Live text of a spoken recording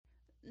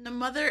The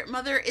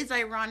mother is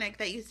ironic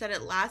that you said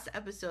it last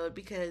episode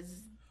because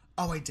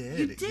I did.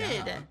 You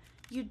did. Yeah.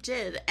 You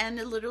did. And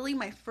literally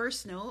my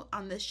first note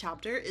on this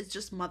chapter is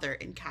just mother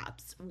in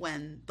caps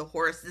when the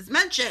horse is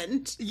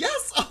mentioned.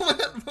 Yes. Oh my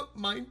god.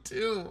 Mine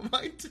too.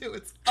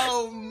 It's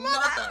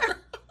mother.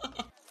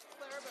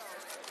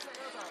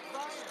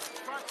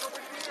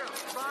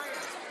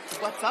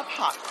 What's up,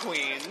 hot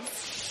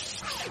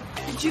queens?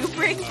 Did you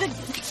bring the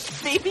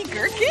baby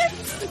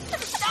gherkins?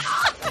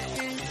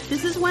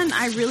 This is when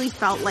I really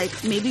felt like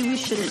maybe we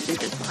shouldn't do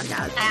this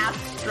podcast.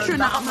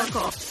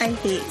 Astronomical. I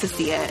hate to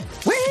see it.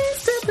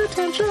 Wasted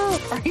potential.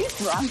 Are you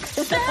drunk?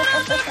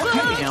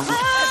 I am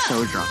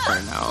so drunk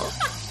right now.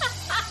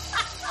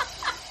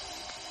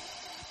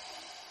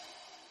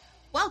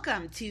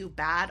 Welcome to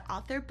Bad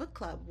Author Book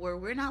Club, where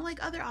we're not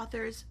like other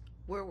authors,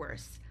 we're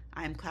worse.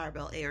 I'm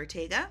Clarabelle A.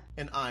 Ortega.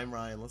 And I'm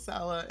Ryan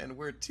LaSala, and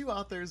we're two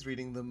authors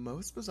reading the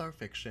most bizarre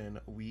fiction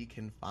we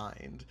can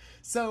find.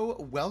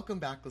 So, welcome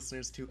back,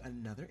 listeners, to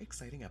another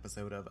exciting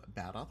episode of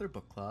Bad Author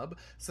Book Club.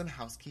 Some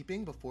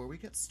housekeeping before we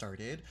get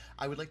started.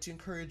 I would like to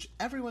encourage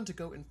everyone to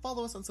go and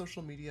follow us on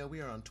social media.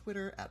 We are on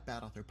Twitter at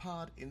Bad Author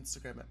Pod,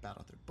 Instagram at Bad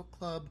Author Book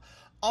Club.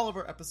 All of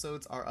our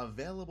episodes are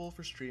available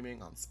for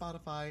streaming on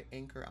Spotify,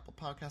 Anchor, Apple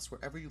Podcasts,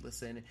 wherever you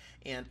listen,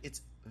 and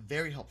it's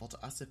very helpful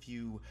to us if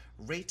you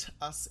rate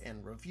us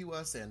and review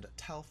us and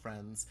tell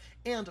friends.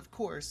 And of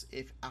course,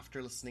 if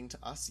after listening to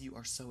us you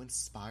are so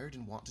inspired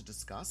and want to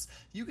discuss,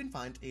 you can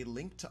find a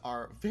link to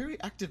our very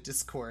active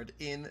Discord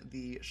in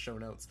the show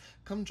notes.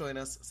 Come join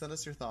us, send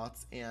us your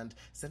thoughts, and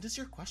send us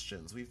your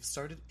questions. We've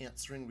started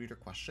answering reader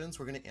questions.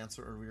 We're going to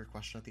answer a reader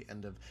question at the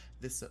end of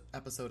this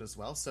episode as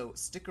well, so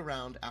stick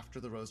around after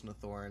the Rose and the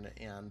Thorn,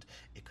 and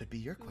it could be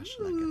your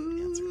question that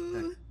gets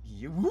answered.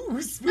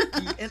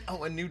 Spooky. And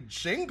a new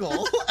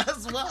jingle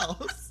as well.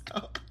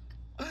 So,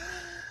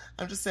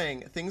 I'm just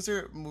saying, things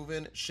are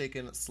moving,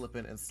 shaking,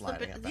 slipping, and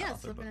sliding at Bad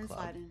Author Book Club.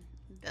 Sliding.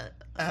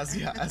 As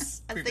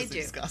they previously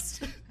do.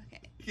 discussed.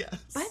 Okay. Yes.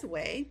 By the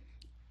way,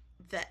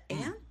 the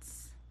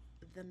ants,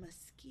 the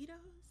mosquitoes,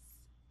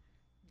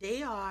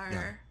 they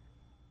are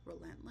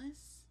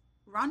relentless.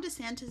 Ron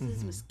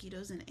DeSantis'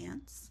 mosquitoes and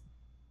ants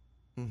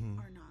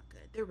are not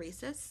good. They're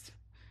racist.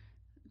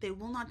 They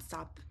will not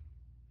stop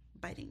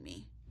biting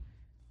me.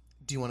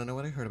 Do you want to know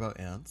what I heard about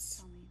ants?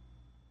 Tell me.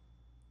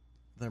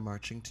 They're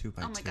marching 2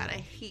 by 2. Oh my god, I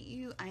hate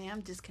you. I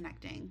am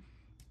disconnecting.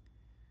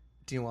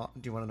 Do you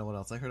want to know what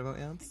else I heard about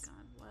ants? Oh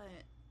my god,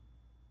 what?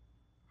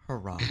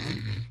 Hurrah.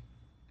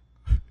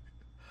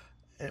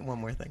 And one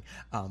more thing.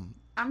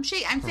 I'm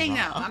saying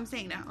no. I'm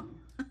saying no.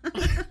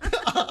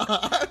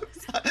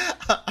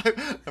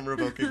 I'm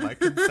revoking my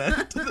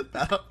consent to the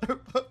Bad Author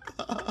Book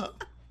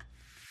Club.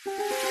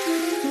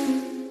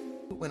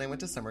 When I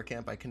went to summer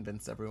camp, I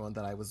convinced everyone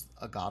that I was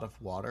a god of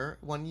water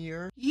one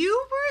year.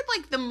 You were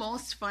like the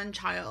most fun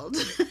child.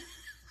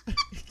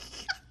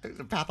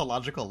 A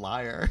pathological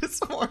liar.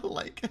 It's more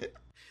like it.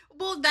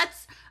 Well,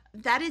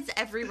 that is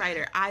every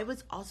writer. I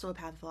was also a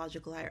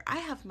pathological liar. I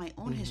have my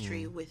own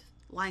history with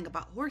lying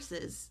about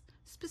horses,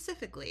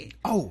 specifically.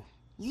 Oh,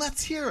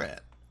 let's hear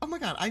it. Oh my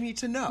god, I need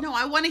to know. No,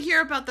 I want to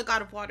hear about the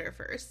God of Water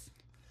first.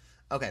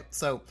 Okay,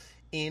 so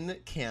in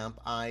camp,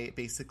 I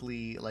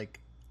basically,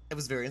 I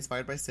was very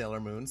inspired by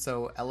Sailor Moon,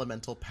 so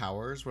elemental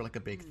powers were, a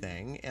big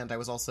thing. And I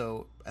was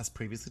also, as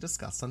previously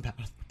discussed on Bad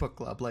Author Book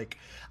Club,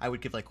 I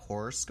would give,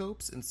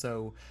 horoscopes. And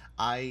so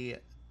I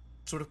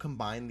sort of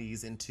combined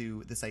these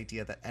into this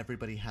idea that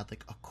everybody had,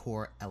 a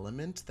core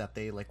element that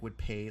they, would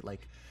pay,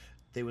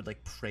 they would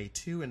pray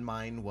to, and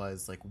mine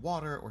was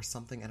water or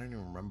something, I don't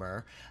even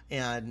remember.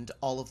 And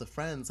all of the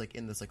friends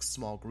in this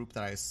small group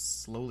that I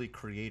slowly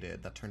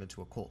created that turned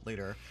into a cult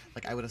later,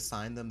 I would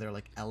assign them their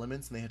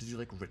elements, and they had to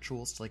do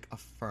rituals to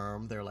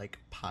affirm their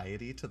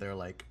piety to their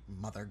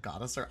mother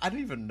goddess, or I don't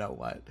even know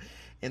what.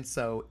 And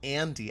so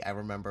Andy, I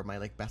remember my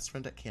best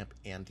friend at camp,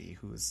 Andy,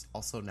 who's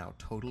also now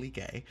totally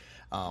gay,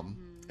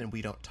 and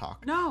we don't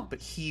talk. No. But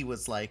he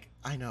was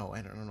I know,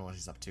 I don't know what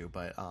he's up to,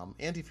 but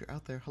Andy, if you're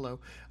out there, hello.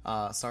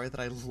 Sorry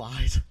that I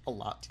lied a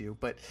lot to you,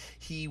 but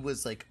he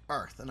was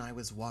earth and I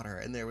was water,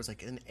 and there was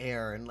an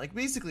air, and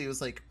basically it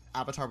was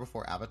Avatar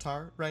before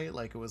Avatar, right?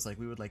 It was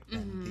we would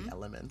bend the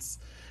elements.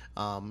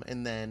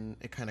 And then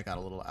it kind of got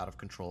a little out of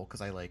control because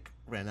I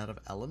ran out of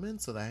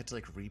elements, so that I had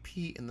to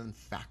repeat, and then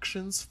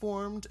factions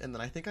formed, and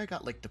then I think I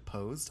got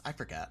deposed. I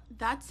forget.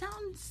 That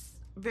sounds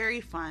very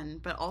fun,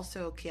 but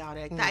also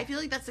chaotic. I feel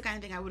like that's the kind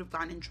of thing I would have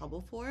gotten in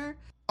trouble for.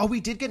 Oh,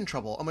 we did get in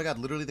trouble. Oh my god,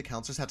 literally the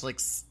counselors had to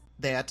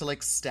they had to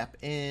step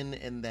in,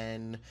 and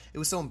then it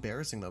was so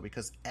embarrassing though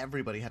because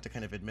everybody had to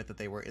kind of admit that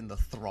they were in the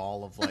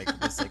thrall of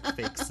this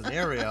fake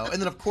scenario,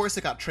 and then of course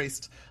it got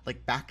traced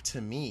back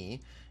to me.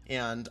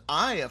 And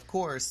I, of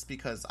course,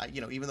 because I,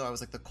 even though I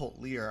was the cult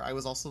leader, I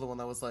was also the one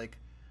that was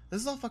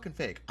this is all fucking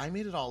fake. I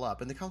made it all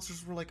up. And the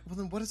counselors were well,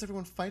 then what is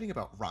everyone fighting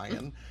about,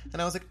 Ryan?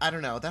 And I was I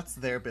don't know. That's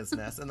their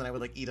business. And then I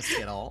would eat a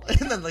Skittle,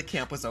 and then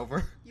camp was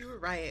over. You were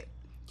right.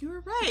 You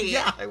were right.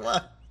 Yeah, I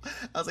was.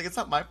 I was it's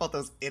not my fault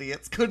those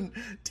idiots couldn't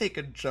take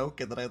a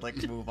joke and then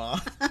I'd move on.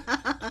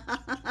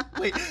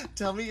 Wait,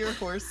 tell me your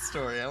horse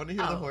story. I want to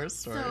hear the horse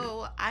story.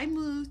 So I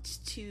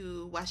moved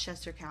to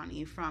Westchester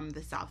County from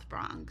the South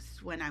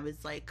Bronx when I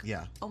was like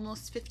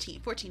almost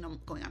 15, 14,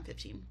 going on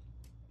 15.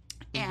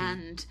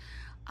 And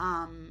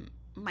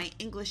my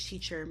English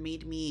teacher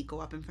made me go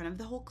up in front of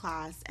the whole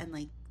class and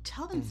like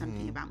tell them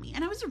something about me.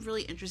 And I was a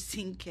really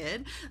interesting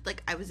kid.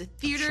 Like I was a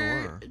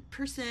theater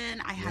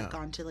person. I had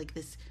gone to like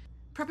this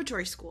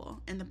preparatory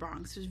school in the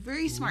Bronx. I was a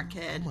very smart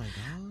kid. Oh my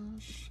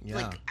gosh. Yeah.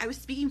 Like I was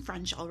speaking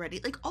French already.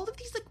 Like all of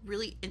these like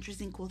really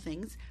interesting cool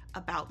things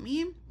about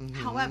me.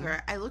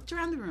 However, I looked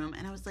around the room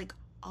and I was like,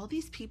 all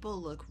these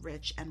people look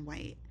rich and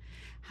white.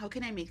 How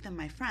can I make them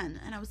my friend?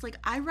 And I was like,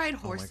 I ride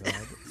horses.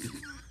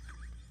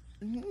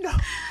 Oh my God. No.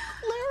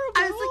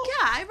 I was like,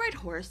 yeah, I ride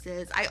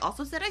horses. I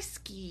also said I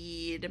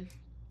skied.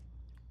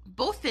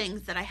 Both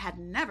things that I had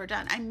never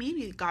done. I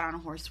maybe got on a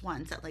horse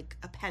once at like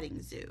a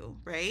petting zoo,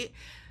 right?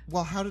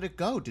 Well, how did it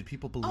go? Did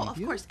people believe you? Oh,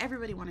 of course.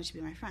 Everybody wanted to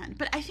be my friend.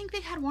 But I think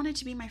they had wanted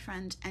to be my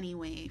friend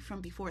anyway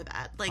from before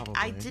that. Like,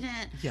 Probably. I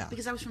didn't,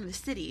 because I was from the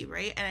city,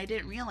 right? And I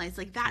didn't realize,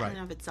 like, that in and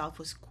of itself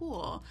was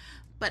cool.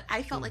 But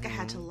I felt like I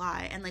had to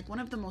lie. And, like, one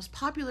of the most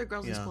popular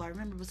girls in school, I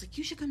remember, was like,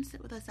 you should come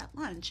sit with us at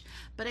lunch.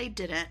 But I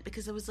didn't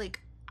because I was like,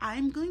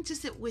 I'm going to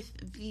sit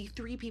with the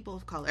 3 people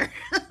of color.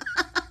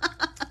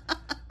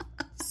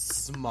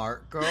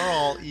 Smart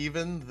girl,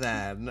 even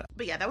then.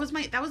 But yeah, that was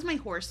my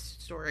horse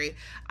story.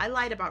 I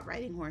lied about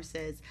riding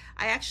horses.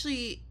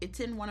 It's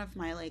in one of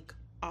my like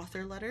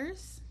author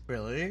letters.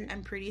 Really?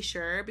 I'm pretty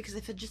sure, because I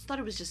just thought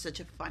it was just such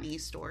a funny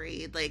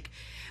story. Like,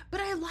 but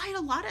I lied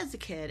a lot as a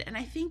kid, and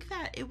I think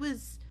that it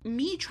was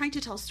me trying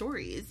to tell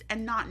stories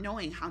and not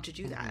knowing how to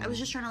do that. I was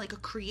just trying to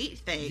like create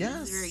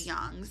things very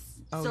young.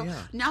 So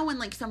now when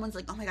like someone's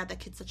like, oh my God, that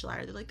kid's such a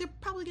liar, they're like, they're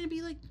probably going to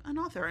be like an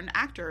author, an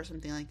actor or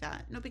something like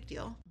that. No big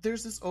deal.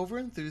 There's this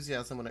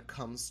over-enthusiasm when it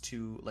comes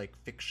to like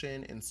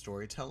fiction and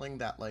storytelling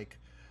that like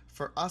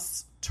for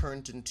us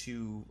turned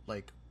into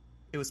like,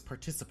 it was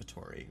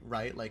participatory,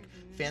 right? Like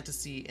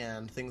fantasy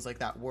and things like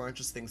that weren't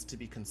just things to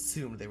be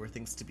consumed. They were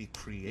things to be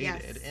created.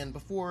 Yes. And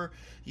before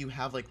you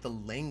have like the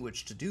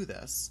language to do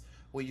this,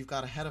 what you've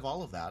got ahead of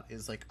all of that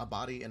is like a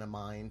body and a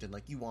mind, and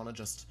like you want to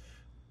just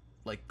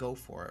like go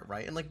for it,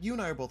 right? And like you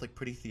and I are both like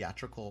pretty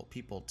theatrical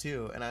people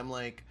too, and I'm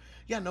like,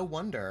 yeah, no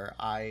wonder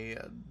I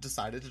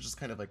decided to just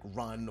kind of like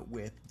run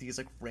with these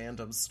like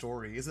random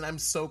stories. And I'm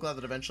so glad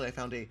that eventually I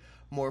found a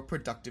more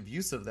productive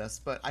use of this.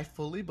 But I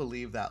fully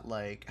believe that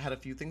like had a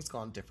few things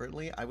gone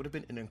differently, I would have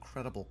been an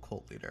incredible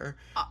cult leader,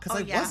 because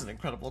I was an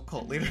incredible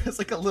cult leader as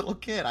like a little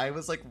kid. I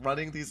was like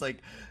running these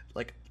like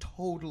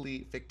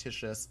totally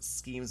fictitious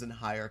schemes and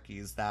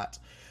hierarchies that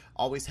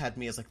always had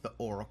me as like the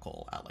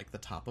oracle at like the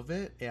top of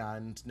it.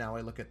 And now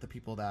I look at the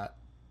people that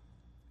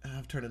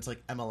have turned into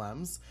like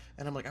MLMs,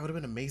 and I'm like, I would have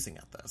been amazing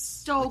at this.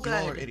 So like, good. You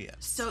all are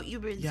idiots. So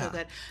you've been so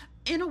good.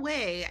 In a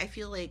way, I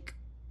feel like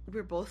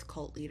we're both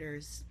cult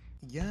leaders.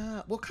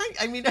 Yeah, well,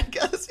 I mean, I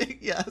guess,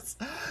 yes.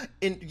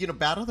 And,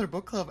 Bad Author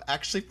Book Club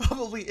actually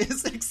probably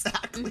is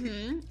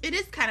exactly. It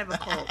is kind of a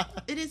cult.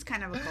 It is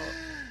kind of a cult.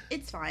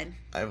 It's fine.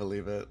 I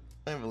believe it.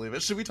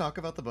 Should we talk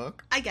about the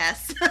book? I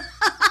guess.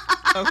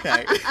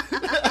 Okay.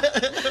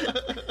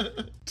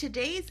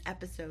 Today's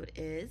episode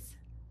is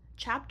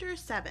Chapter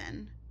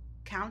 7,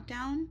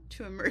 Countdown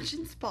to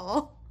Emergence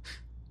Ball,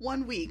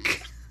 1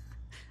 week.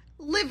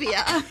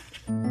 Livia.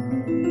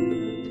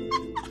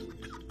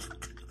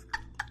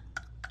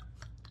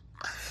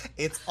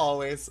 It's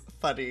always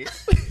funny.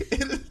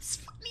 It is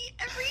funny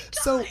every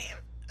time. So,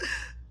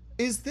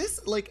 is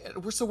this like,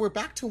 so we're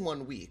back to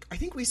 1 week. I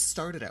think we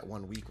started at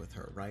 1 week with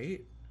her,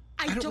 right?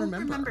 I don't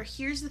remember.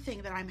 Here's the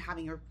thing that I'm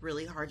having a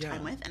really hard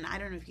time with, and I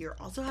don't know if you're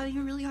also having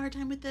a really hard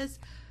time with this.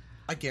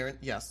 I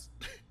guarantee, yes,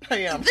 I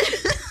am.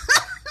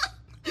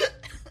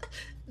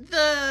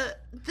 The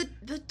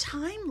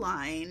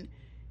timeline,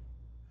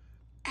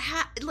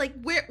 like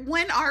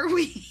when are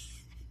we?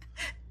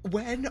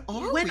 When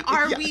are we?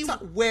 It's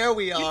not where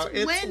we are.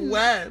 It's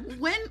when.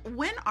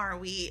 When are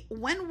we?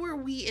 When were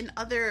we in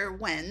other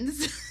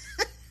whens?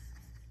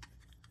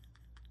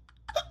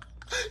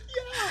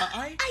 Yeah,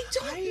 I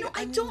don't know.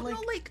 I don't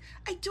know. Like,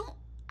 I don't.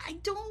 I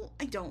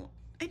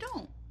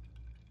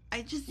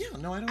just. Yeah,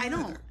 no, I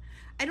don't. Either.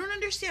 I don't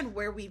understand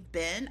where we've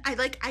been.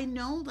 I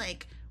know,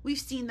 like, we've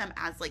seen them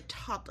as, like,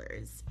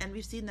 toddlers, and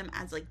we've seen them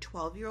as, like,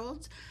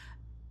 12-year-olds,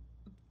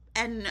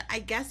 and I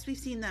guess we've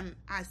seen them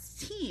as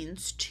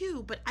teens,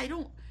 too, but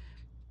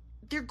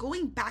they're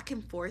going back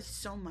and forth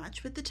so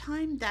much with the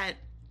time that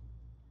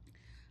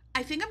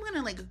I think I'm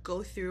gonna, like,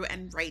 go through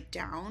and write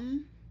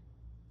down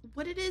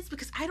what it is,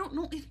 because I don't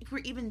know if we're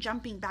even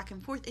jumping back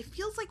and forth. It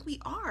feels like we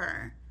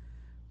are,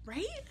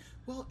 right?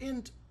 Well,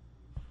 and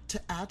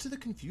to add to the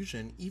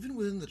confusion, even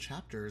within the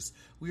chapters,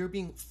 we are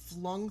being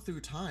flung through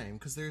time,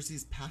 because there's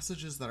these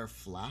passages that are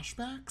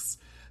flashbacks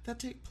that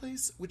take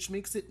place, which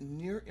makes it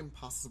near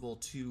impossible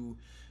to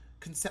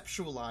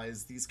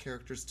conceptualize these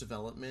characters'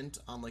 development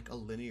on like a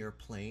linear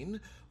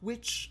plane,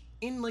 which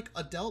in like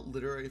adult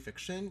literary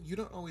fiction you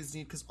don't always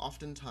need, because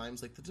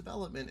oftentimes like the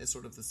development is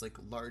sort of this like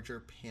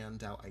larger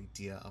panned out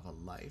idea of a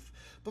life.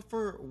 But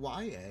for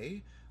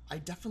YA, I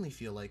definitely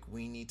feel like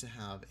we need to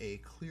have a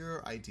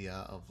clearer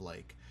idea of,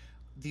 like,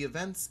 the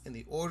events in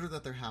the order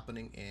that they're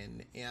happening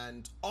in.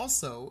 And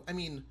also, I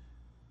mean,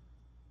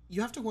 you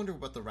have to wonder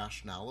what the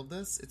rationale of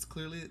this. It's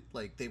clearly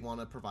like they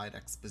want to provide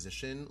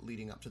exposition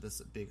leading up to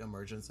this big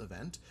emergence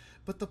event,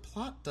 but the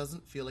plot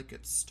doesn't feel like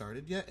it's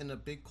started yet. And a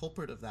big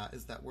culprit of that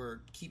is that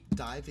we're keep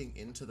diving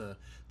into the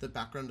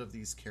background of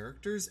these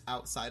characters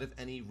outside of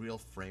any real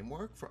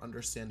framework for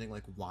understanding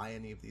like why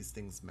any of these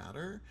things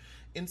matter.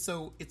 And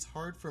so it's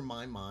hard for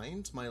my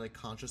mind, my like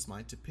conscious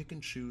mind, to pick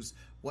and choose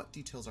what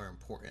details are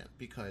important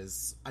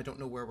because I don't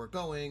know where we're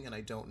going and I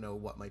don't know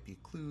what might be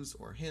clues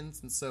or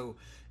hints. And so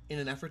in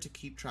an effort to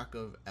keep track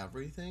of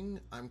everything,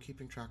 I'm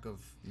keeping track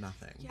of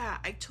nothing. Yeah,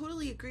 I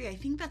totally agree. I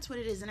think that's what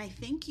it is. And I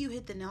think you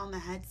hit the nail on the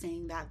head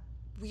saying that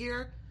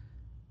we're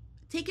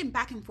taken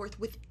back and forth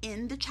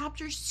within the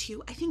chapters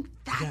too. I think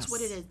that's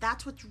what it is.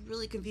 That's what's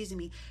really confusing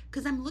me.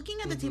 Because I'm looking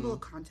at the table of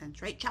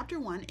contents, right? Chapter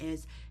 1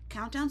 is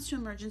Countdowns to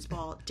Emergence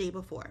Ball, day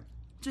before.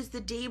 So it's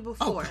the day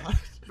before,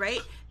 right?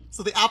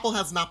 So the apple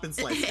has not been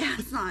sliced.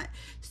 It's not.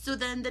 So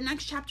then the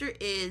next chapter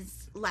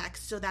is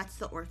Lex. So that's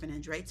the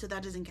orphanage, right? So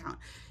that doesn't count.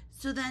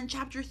 So then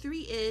chapter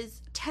 3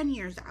 is 10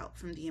 years out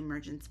from the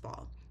emergence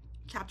ball.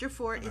 Chapter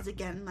 4 is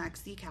again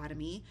Lex, the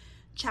academy.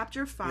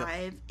 Chapter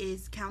 5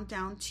 is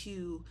Countdown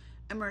to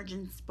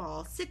Emergence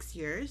Ball, 6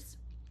 years.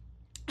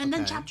 And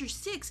then chapter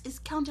 6 is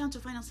Countdown to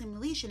Final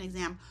Simulation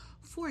Exam,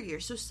 4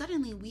 years. So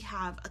suddenly we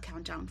have a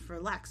countdown for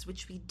Lex,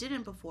 which we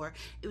didn't before.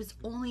 It was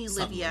only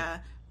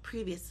Olivia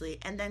previously.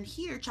 And then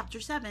here, chapter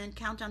 7,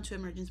 Countdown to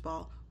Emergence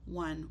Ball,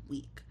 1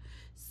 week.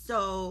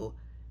 So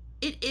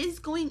it is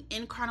going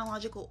in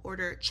chronological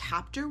order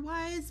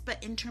chapter-wise,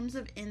 but in terms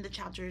of in the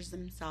chapters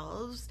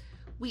themselves,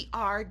 we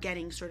are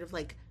getting sort of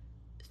like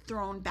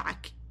thrown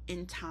back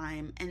in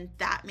time, and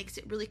that makes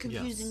it really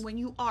confusing when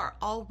you are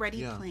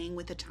already playing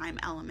with a time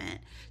element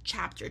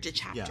chapter to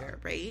chapter,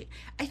 right?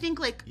 I think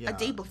like a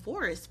day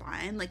before is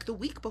fine, like the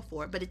week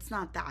before, but it's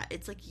not that.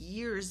 It's like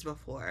years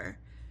before.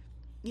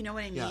 You know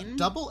what I mean? Yeah,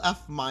 double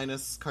F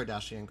minus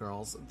Kardashian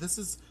girls. This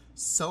is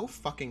so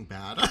fucking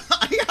bad.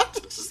 I have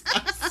to just,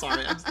 I'm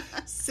sorry, I'm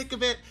sick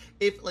of it.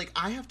 If, like,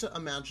 I have to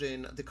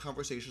imagine the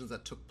conversations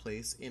that took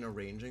place in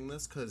arranging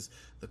this, because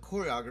the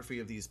choreography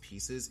of these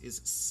pieces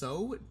is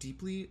so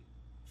deeply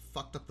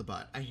fucked up the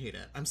butt. I hate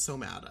it. I'm so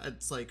mad.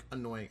 It's, like,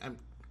 annoying. I'm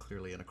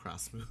clearly in a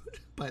cross mood.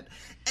 But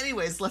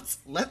anyways,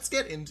 let's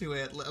get into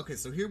it. Okay,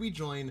 so here we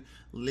join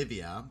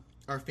Livia,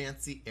 our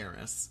fancy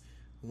heiress,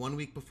 1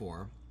 week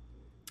before.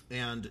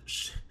 And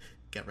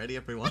get ready,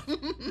 everyone.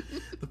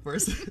 The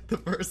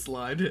first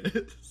line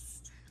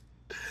is,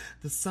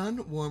 "The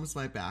sun warms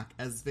my back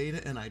as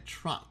Veda and I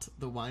trot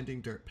the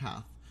winding dirt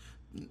path."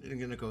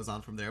 And it goes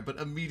on from there, but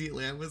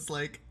immediately I was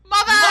like,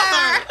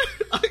 Mother!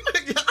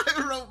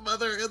 I wrote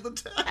mother in the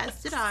text.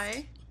 As did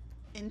I.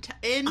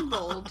 In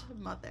bold,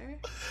 mother.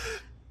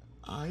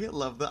 I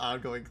love the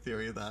ongoing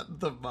theory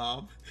that the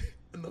mom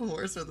and the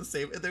horse are the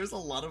same. And there's a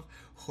lot of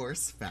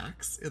horse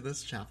facts in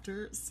this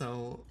chapter,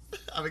 so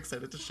I'm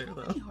excited to share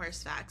them. Many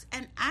horse facts.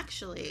 And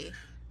actually,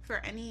 for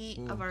any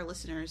of our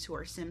listeners who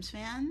are Sims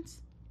fans,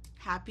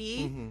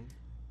 happy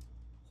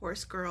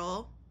Horse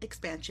Girl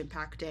expansion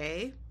pack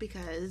day,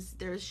 because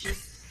there's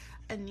just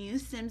a new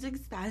Sims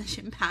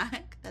expansion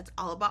pack that's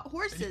all about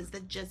horses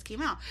that just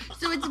came out.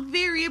 So it's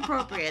very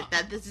appropriate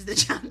that this is the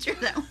chapter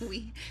that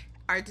we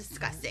are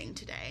discussing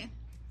today.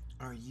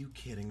 Are you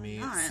kidding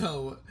me?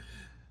 So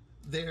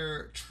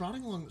they're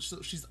trotting along,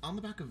 so she's on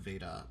the back of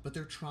Veda, but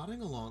they're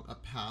trotting along a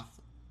path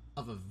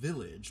of a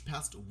village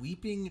past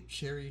weeping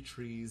cherry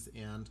trees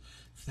and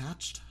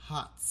thatched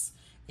huts.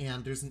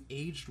 And there's an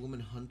aged woman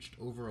hunched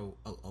over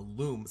a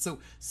loom. So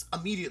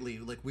immediately,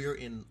 like, we're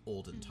in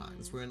olden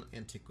times. We're in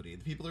antiquity.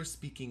 The people are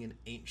speaking an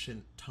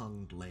ancient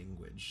tongued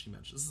language, she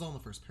mentioned. This is all in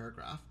the first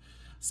paragraph.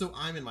 So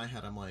I'm in my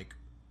head, I'm like,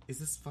 is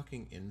this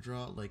fucking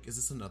Indra? Like, is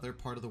this another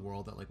part of the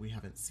world that, like, we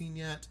haven't seen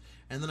yet?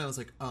 And then I was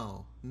like,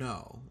 oh,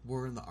 no,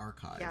 we're in the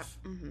archive. Yep.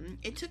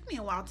 It took me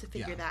a while to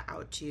figure that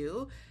out,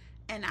 too.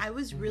 And I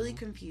was really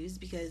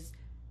confused because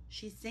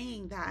she's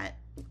saying that,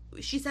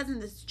 she says in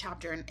this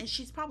chapter, and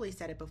she's probably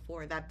said it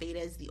before, that Veda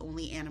is the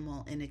only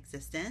animal in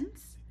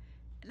existence.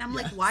 And I'm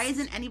like, why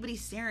isn't anybody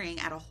staring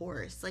at a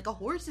horse? Like, a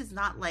horse is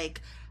not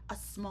like a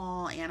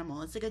small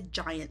animal. It's like a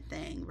giant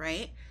thing,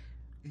 right?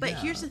 But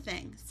here's the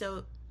thing.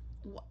 So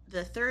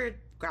the third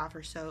graph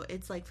or so,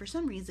 it's like, for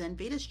some reason,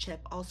 Veda's chip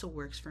also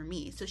works for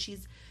me. So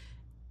she's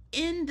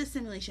in the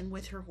simulation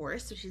with her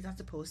horse, so she's not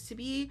supposed to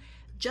be.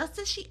 Just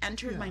as she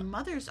entered my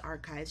mother's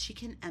archives, she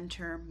can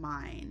enter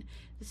mine.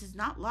 This is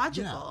not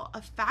logical,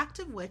 a fact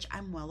of which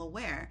I'm well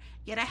aware.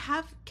 Yet I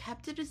have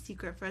kept it a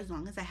secret for as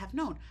long as I have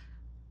known.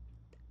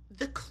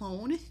 The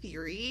clone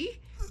theory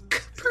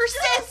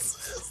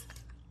persists.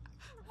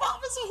 Mom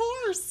is a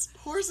horse.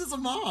 Horse is a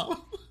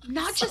mom.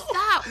 Not just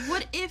that.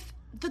 What if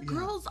the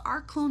girls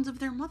are clones of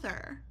their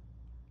mother?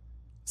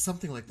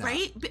 Something like that.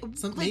 Right?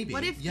 Maybe.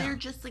 What if they're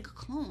just like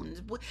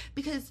clones?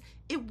 Because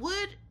it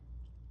would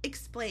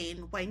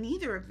explain why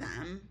neither of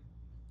them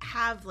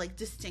have like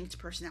distinct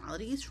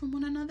personalities from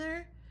one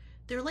another.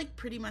 They're like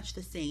pretty much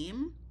the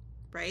same,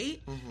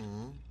 right?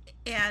 Mm-hmm.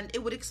 And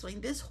it would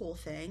explain this whole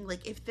thing.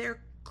 Like, if they're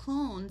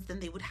clones, then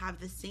they would have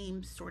the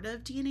same sort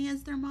of DNA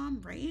as their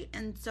mom, right?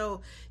 And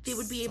so they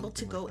would be able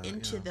to Something go like that,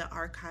 into yeah. the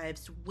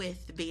archives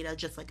with Beta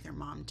just like their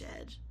mom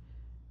did.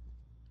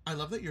 I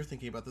love that you're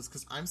thinking about this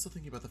because I'm still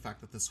thinking about the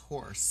fact that this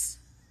horse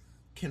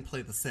can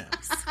play The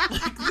Sims.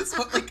 Like this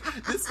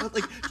one,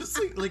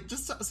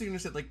 just so you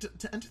understand, like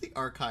to enter the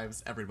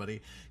archives,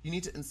 everybody, you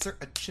need to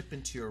insert a chip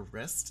into your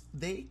wrist.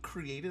 They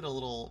created a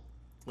little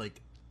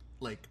like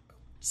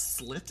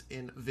slit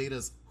in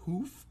Veda's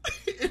hoof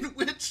in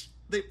which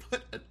they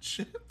put a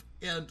chip.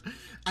 And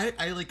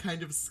I like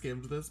kind of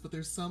skimmed this, but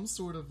there's some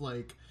sort of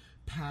like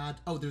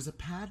pad. Oh, there's a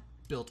pad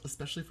built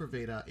especially for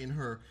Veda in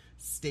her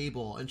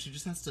stable, and she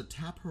just has to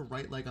tap her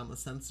right leg on the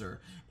sensor,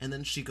 and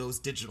then she goes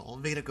digital.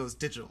 Veda goes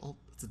digital.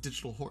 It's a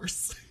digital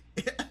horse.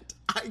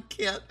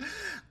 And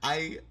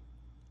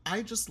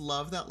I just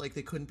love that, like,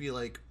 they couldn't be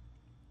like,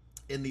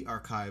 in the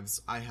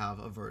archives, I have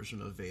a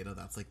version of Veda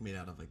that's like made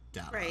out of like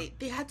data. Right.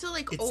 They had to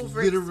like It's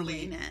over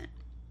explain it.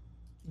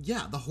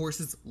 Yeah, the horse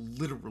is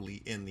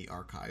literally in the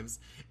archives.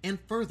 And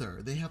further,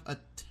 they have a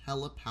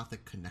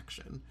telepathic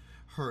connection,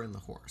 her and the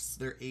horse.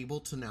 They're able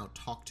to now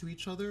talk to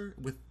each other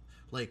with,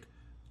 like,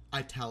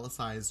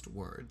 italicized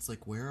words.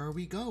 Like, where are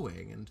we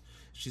going? And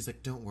she's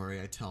like, don't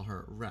worry. I tell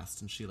her,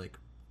 rest. And she, like,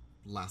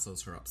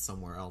 lassos her up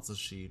somewhere else as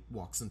she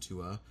walks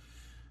into a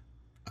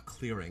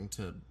clearing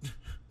to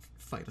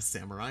fight a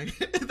samurai.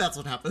 That's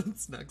what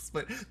happens next.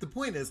 But the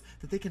point is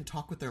that they can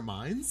talk with their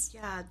minds.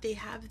 Yeah, they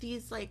have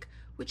these, like,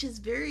 which is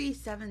very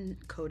Seven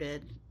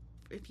coded,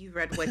 if you've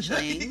read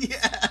Witchling.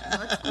 Yes.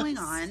 What's going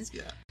on?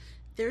 Yeah.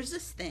 There's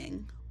this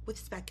thing with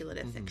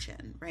speculative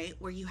fiction, right?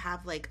 Where you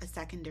have, like, a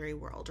secondary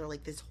world or,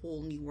 like, this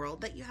whole new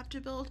world that you have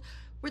to build,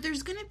 where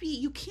there's going to be,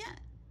 you can't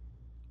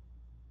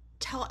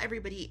tell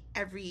everybody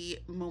every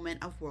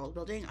moment of world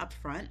building up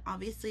front.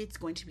 Obviously, it's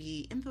going to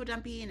be info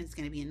dumpy and it's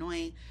going to be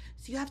annoying.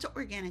 So you have to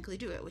organically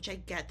do it, which I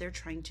get they're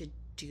trying to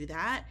do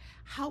that.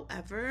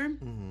 However,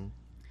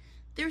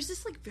 there's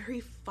this like very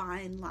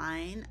fine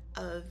line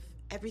of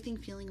everything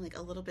feeling like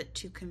a little bit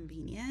too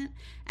convenient.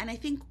 And I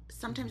think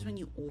sometimes when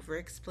you over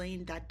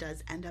explain, that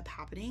does end up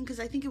happening, because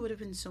I think it would have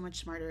been so much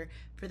smarter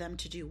for them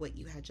to do what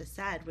you had just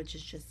said, which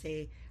is just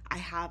say, I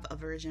have a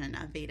version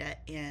of Veda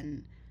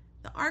in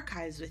the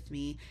archives with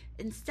me.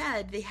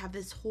 Instead, they have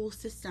this whole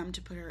system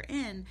to put her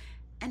in,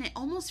 and it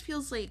almost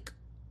feels like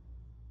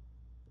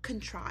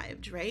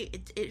contrived,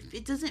 right?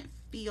 It doesn't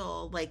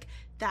feel like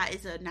that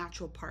is a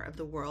natural part of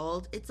the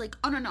world. It's like,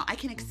 oh no, I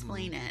can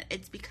explain it.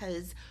 It's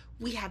because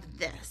we have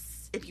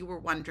this, if you were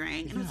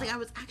wondering. And I was like, I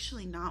was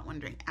actually not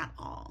wondering at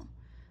all.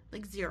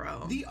 Like,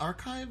 zero. The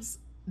archives,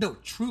 no,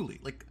 truly,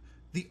 like,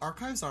 the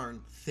archives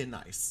aren't thin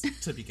ice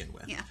to begin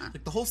with. Yeah.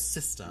 Like, the whole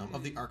system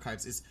of the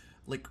archives is,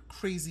 like,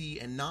 crazy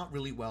and not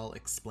really well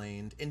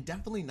explained, and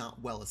definitely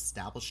not well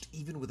established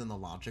even within the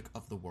logic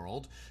of the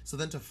world. So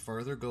then to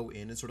further go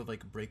in and sort of,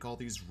 like, break all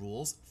these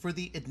rules for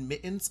the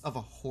admittance of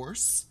a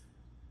horse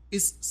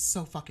is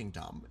so fucking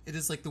dumb. It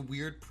is, like, the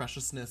weird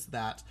preciousness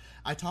that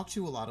I talk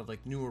to a lot of,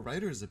 like, newer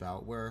writers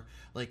about, where,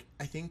 like,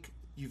 I think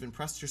you've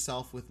impressed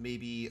yourself with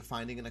maybe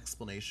finding an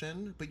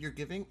explanation, but you're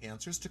giving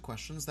answers to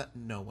questions that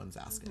no one's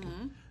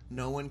asking.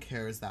 No one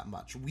cares that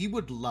much. We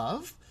would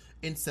love,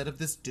 instead of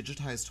this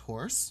digitized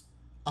horse,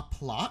 a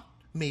plot,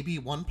 maybe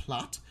one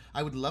plot.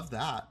 I would love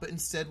that. But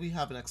instead we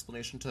have an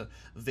explanation to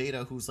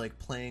Veda, who's, like,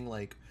 playing,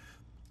 like,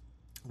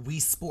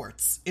 Wii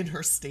Sports in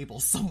her stable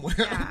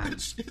somewhere,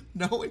 which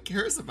no one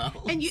cares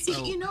about. And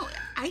you know,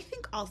 I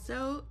think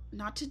also,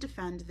 not to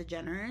defend the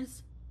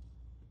Jenners,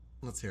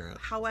 let's hear it.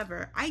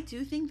 However, I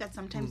do think that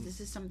sometimes this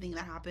is something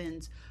that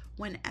happens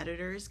when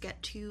editors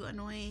get too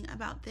annoying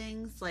about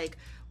things. Like,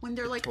 when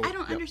they're like, I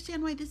don't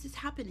understand why this is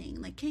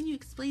happening. Like, can you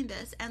explain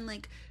this? And,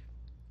 like,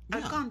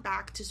 I've gone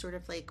back to sort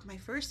of, like, my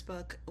first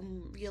book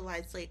and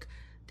realized, like,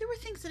 there were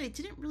things that I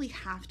didn't really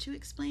have to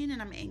explain,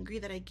 and I'm angry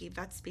that I gave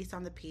that space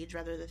on the page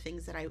rather than the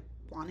things that I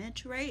wanted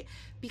to write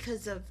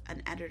because of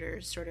an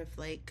editor's sort of,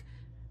 like,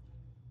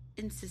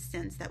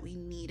 insistence that we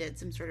needed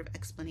some sort of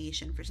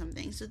explanation for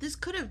something. So this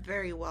could have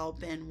very well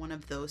been one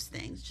of those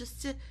things,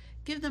 just to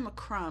give them a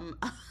crumb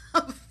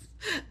of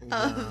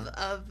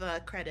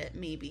credit,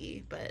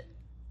 maybe. But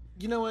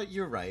you know what?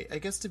 You're right. I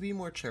guess to be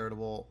more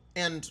charitable,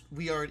 and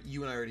you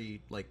and I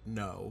already, like,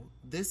 know,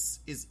 this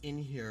is in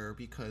here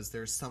because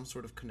there's some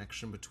sort of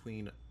connection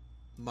between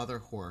Mother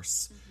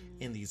Horse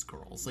and these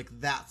girls. Like,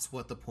 that's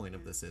what the point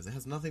of this is. It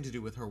has nothing to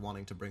do with her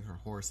wanting to bring her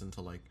horse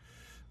into, like,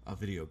 a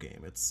video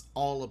game. It's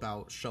all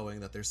about showing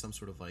that there's some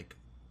sort of, like,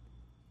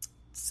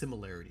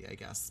 similarity, I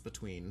guess,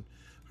 between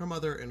her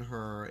mother and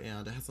her,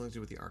 and it has something to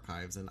do with the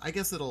archives. And I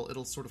guess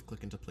it'll sort of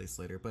click into place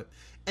later. But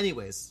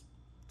anyways,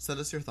 send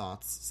us your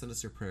thoughts. Send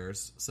us your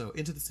prayers. So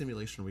into the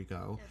simulation we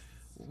go. Yes.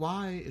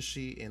 Why is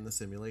she in the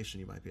simulation,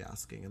 you might be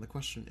asking? And the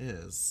question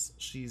is,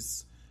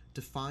 she's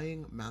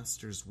defying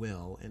Master's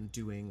will and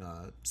doing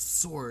a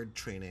sword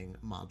training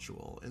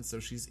module. And so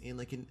she's in,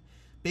 like,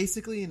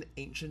 basically an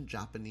ancient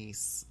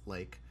Japanese,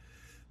 like,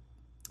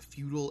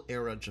 feudal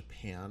era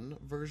Japan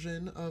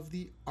version of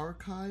the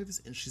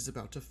archives, and she's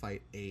about to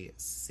fight a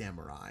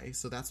samurai.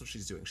 So that's what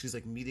she's doing. She's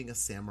like meeting a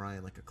samurai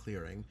in like a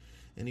clearing,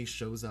 and he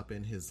shows up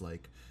in his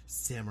like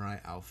samurai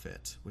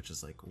outfit, which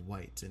is like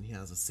white, and he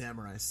has a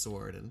samurai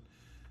sword, and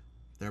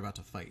they're about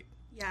to fight.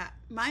 Yeah,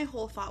 my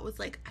whole thought was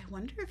like, I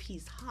wonder if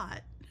he's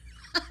hot.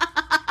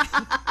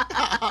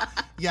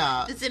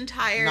 Yeah. This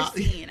entire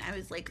scene, I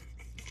was like,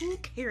 who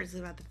cares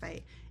about the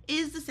fight?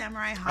 Is the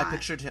samurai hot? I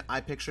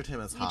pictured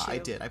him as hot. too. I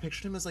did. I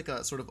pictured him as like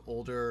a sort of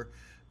older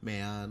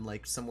man,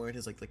 like somewhere in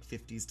his like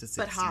 50s to 60s,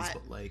 But hot.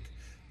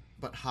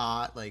 but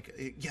hot,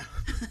 yeah,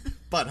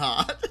 but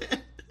hot.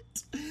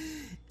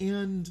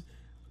 And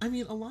I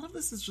mean, a lot of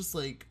this is just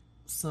like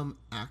some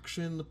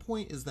action. The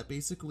point is that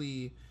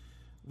basically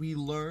we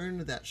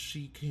learn that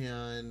she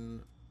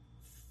can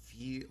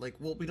feel like,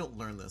 well, we don't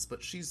learn this,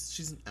 but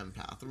she's an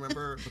empath.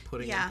 Remember the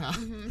pudding empath?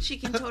 Mm-hmm. She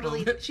can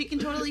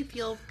totally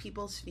feel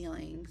people's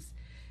feelings.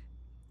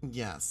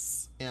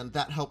 Yes, and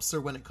that helps her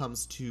when it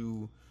comes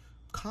to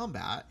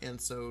combat, and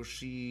so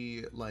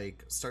she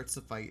like starts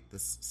to fight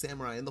this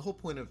samurai, and the whole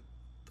point of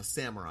the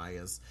samurai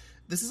is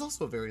this is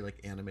also a very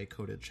like anime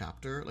coded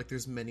chapter. Like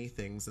there's many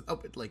things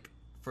that, like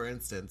for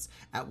instance,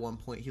 at one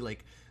point he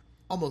like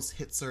almost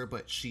hits her,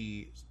 but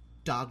she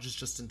dodges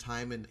just in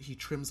time, and he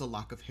trims a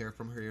lock of hair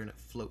from her ear and it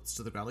floats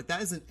to the ground. Like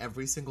that is in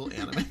every single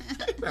anime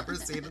I've ever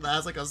seen that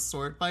has like a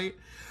sword fight,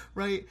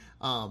 right?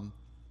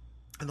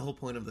 And the whole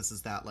point of this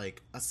is that,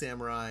 like, a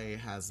samurai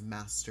has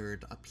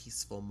mastered a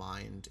peaceful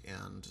mind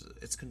and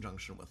its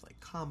conjunction with, like,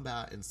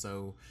 combat. And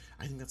so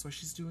I think that's why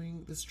she's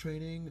doing this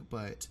training.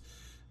 But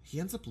he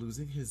ends up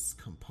losing his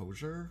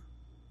composure,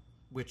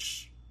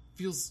 which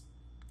feels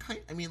kind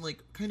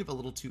of a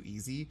little too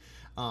easy.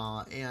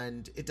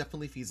 And it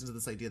definitely feeds into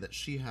this idea that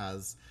she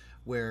has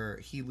where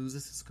he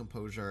loses his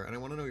composure. And I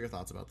want to know your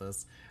thoughts about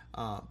this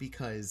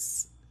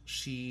because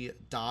she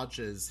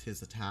dodges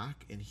his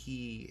attack, and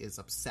he is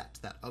upset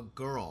that a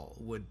girl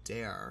would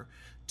dare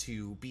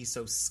to be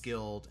so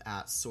skilled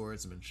at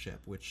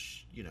swordsmanship,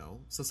 which, you know,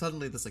 so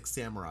suddenly this, like,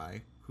 samurai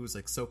who's,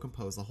 like, so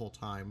composed the whole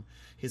time,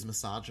 his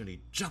misogyny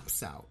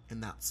jumps out,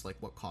 and that's, like,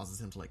 what causes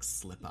him to, like,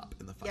 slip up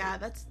in the fight. Yeah,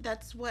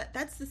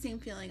 that's the same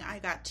feeling I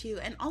got, too.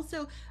 And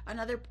also,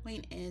 another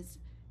point is,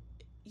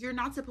 you're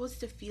not supposed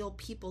to feel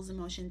people's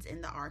emotions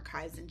in the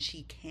archives, and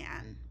she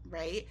can,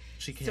 right?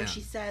 She can. So she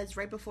says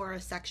right before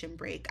a section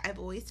break, I've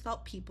always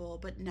felt people,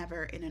 but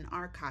never in an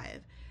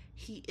archive.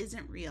 He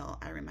isn't real,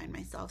 I remind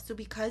myself. So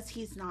because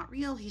he's not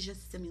real, he's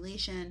just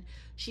simulation.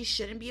 She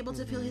shouldn't be able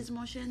to feel his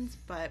emotions,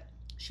 but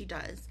she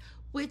does.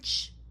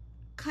 Which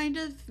kind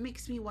of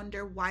makes me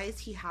wonder, why is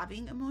he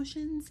having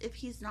emotions if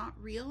he's not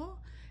real?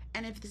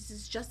 And if this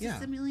is just a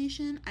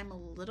simulation, I'm a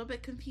little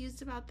bit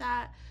confused about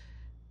that.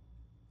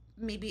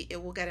 Maybe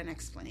it will get an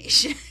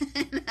explanation.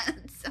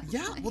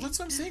 Yeah, well, that's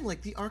what I'm saying.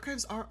 Like, the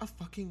archives are a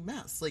fucking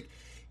mess. Like,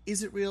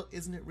 is it real?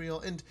 Isn't it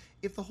real? And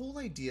if the whole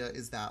idea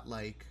is that,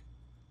 like,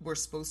 we're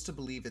supposed to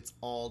believe it's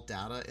all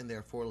data and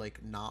therefore,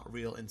 like, not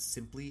real and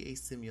simply a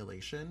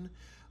simulation,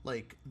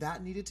 like,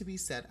 that needed to be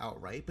said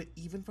outright. But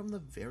even from the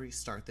very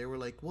start, they were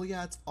like, well,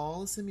 yeah, it's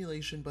all a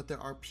simulation, but there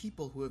are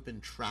people who have been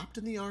trapped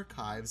in the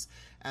archives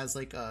as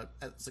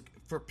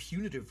for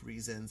punitive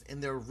reasons,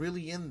 and they're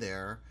really in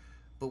there,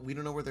 but we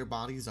don't know where their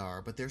bodies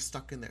are, but they're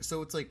stuck in there.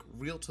 So it's, like,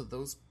 real to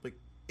those, like,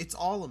 it's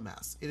all a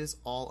mess. It is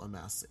all a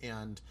mess.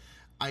 And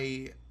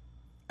I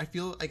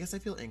guess I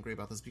feel angry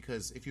about this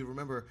because if you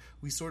remember,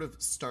 we sort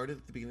of started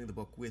at the beginning of the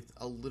book with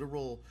a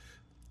literal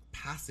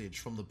passage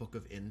from the book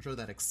of Indra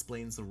that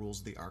explains the rules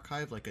of the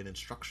archive, like an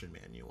instruction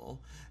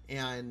manual.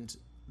 And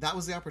that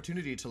was the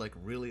opportunity to, like,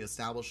 really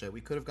establish it.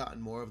 We could have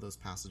gotten more of those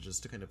passages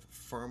to kind of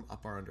firm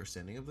up our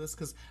understanding of this,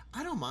 because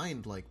I don't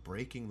mind, like,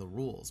 breaking the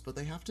rules, but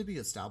they have to be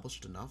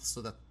established enough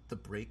so that the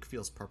break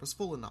feels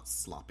purposeful and not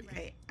sloppy.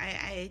 Right.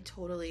 I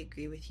totally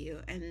agree with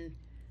you. And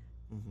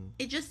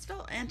it just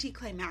felt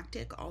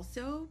anticlimactic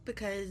also,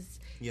 because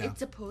it's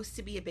supposed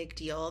to be a big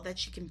deal that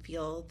she can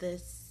feel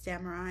this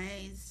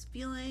samurai's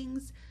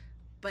feelings,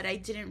 but I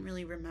didn't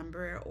really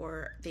remember,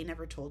 or they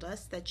never told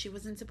us that she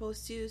wasn't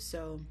supposed to,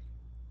 so...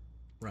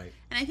 Right.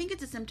 And I think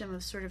it's a symptom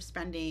of sort of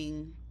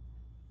spending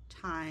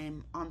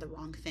time on the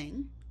wrong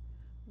thing,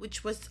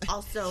 which was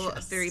also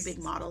a very big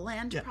Model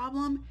Land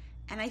problem.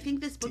 And I think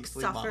this book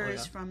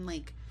suffers from,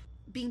 like,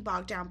 being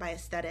bogged down by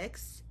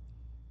aesthetics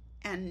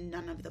and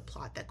none of the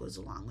plot that goes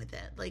along with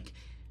it. Like,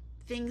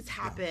 things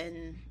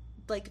happen,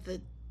 like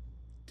the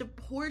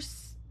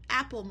horse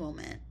apple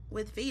moment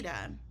with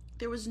Veda.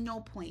 There was no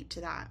point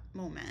to that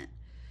moment.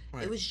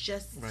 Right. It was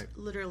just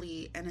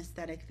literally an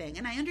aesthetic thing.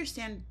 And I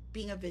understand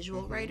being a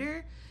visual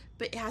writer,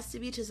 but it has to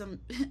be to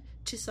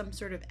some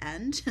sort of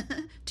end.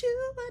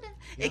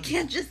 It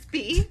can't just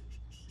be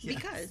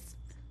because.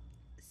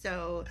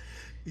 So.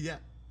 Yeah,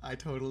 I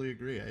totally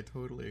agree.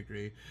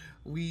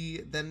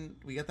 We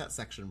get that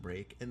section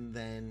break, and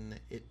then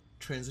it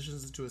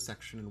transitions into a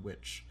section in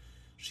which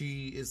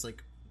she is,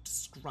 like,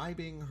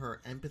 describing her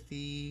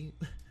empathy.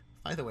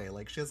 By the way,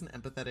 like, she has an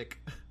empathetic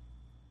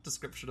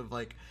description of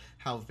like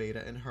how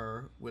Veda and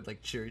her would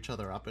like cheer each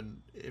other up,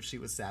 and if she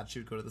was sad she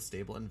would go to the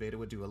stable and Veda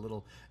would do a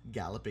little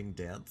galloping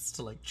dance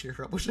to like cheer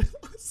her up, which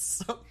was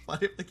so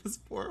funny. Like this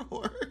poor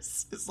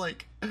horse is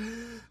like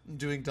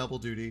doing double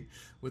duty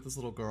with this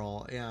little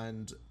girl.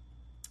 And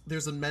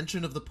there's a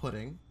mention of the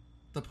pudding.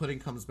 The pudding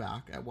comes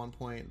back at one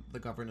point. The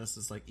governess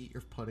is like, eat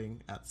your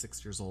pudding at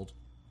 6 years old.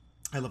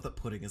 I love that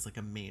pudding is like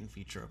a main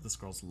feature of this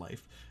girl's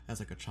life as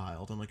like a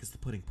child. I'm like, is the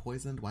pudding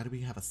poisoned? Why do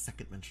we have a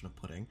second mention of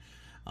pudding?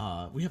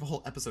 We have a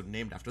whole episode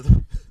named after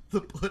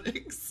the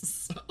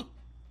puddings. So.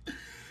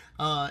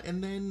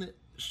 And then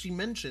she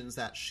mentions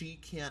that she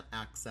can't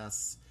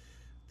access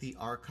the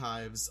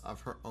archives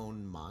of her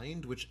own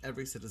mind, which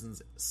every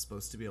citizen's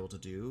supposed to be able to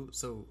do.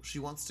 So she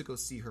wants to go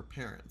see her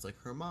parents, like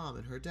her mom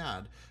and her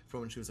dad,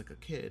 from when she was like a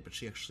kid, but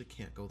she actually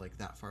can't go like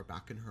that far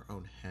back in her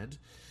own head.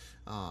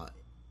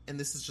 And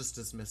this is just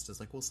dismissed as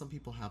like, well, some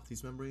people have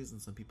these memories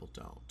and some people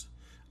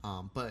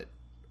don't. But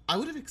I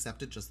would have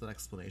accepted just that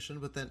explanation.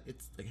 But then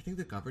it's like, I think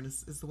the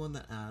governess is the one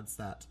that adds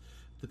that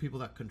the people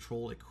that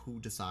control like who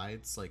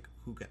decides like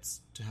who gets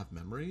to have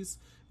memories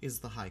is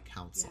the High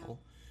Council,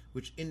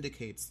 which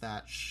indicates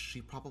that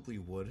she probably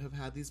would have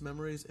had these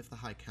memories if the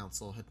High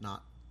Council had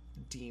not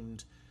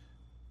deemed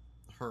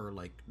her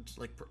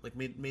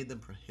made them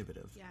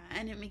prohibitive. Yeah,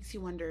 and it makes you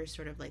wonder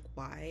sort of like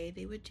why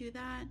they would do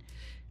that.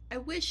 I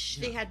wish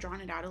they had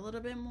drawn it out a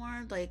little bit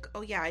more. Like,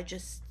 oh yeah,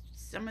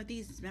 some of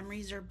these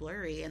memories are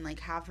blurry, and like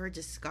have her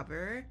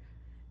discover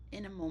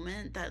in a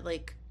moment that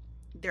like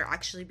they're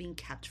actually being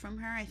kept from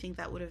her. I think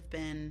that would have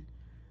been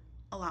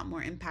a lot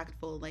more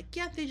impactful. Like,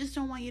 yeah, they just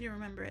don't want you to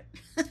remember it.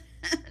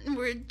 And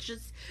we're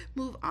just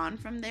move on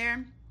from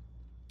there.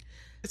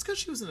 It's because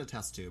she was in a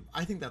test tube.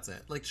 I think that's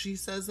it. Like, she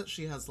says that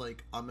she has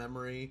like a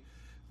memory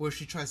where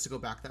she tries to go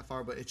back that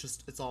far, but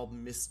it's all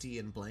misty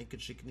and blank,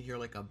 and she can hear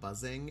like a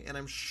buzzing. And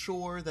I'm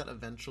sure that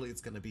eventually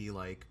it's going to be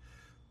like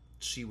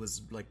she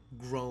was like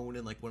grown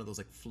in like one of those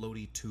like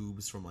floaty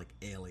tubes from like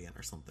Alien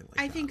or something like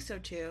that. I think so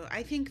too.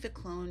 I think the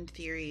clone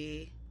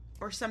theory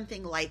or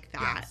something like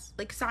that,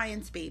 like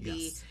Science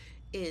Baby,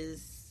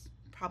 is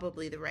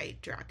probably the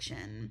right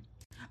direction.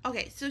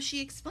 Okay, so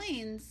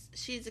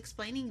she's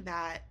explaining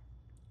that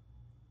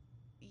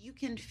you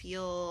can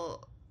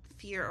feel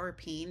fear or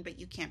pain, but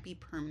you can't be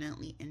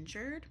permanently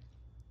injured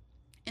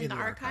in the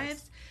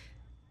archives.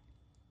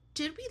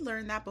 Did we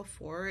learn that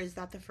before? Is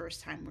that the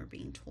first time we're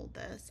being told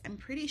this? I'm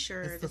pretty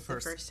sure this is the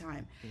first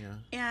time. Yeah.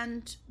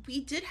 And we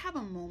did have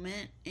a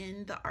moment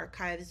in the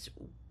archives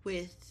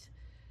with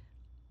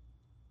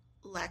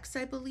Lex,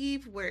 I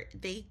believe, where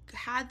they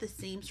had the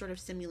same sort of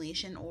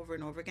simulation over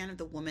and over again of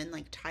the woman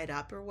like tied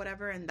up or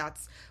whatever, and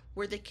that's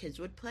where the kids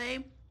would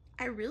play.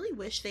 I really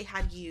wish they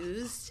had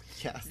used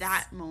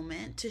that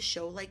moment to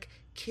show like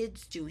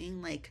kids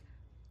doing like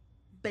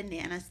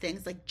bananas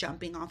things, like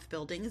jumping off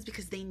buildings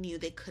because they knew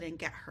they couldn't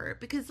get hurt.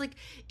 Because like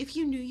if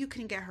you knew you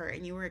couldn't get hurt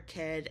and you were a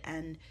kid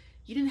and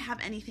you didn't have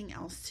anything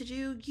else to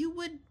do, you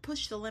would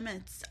push the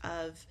limits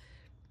of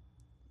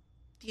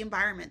the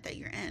environment that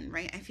you're in,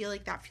 right? I feel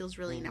like that feels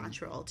really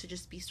natural to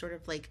just be sort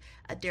of like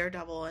a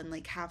daredevil and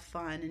like have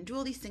fun and do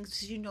all these things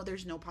because you know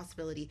there's no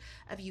possibility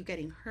of you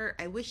getting hurt.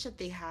 I wish that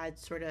they had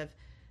sort of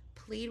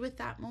played with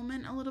that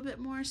moment a little bit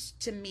more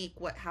to make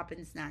what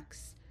happens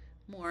next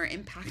more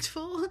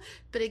impactful.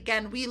 But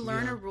again, we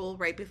learn a rule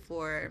right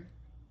before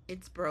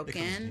it's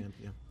broken,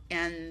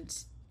 and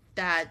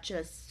that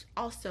just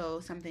also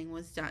something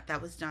was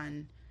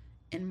done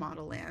in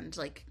Model Land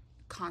like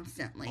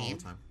constantly all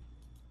the time.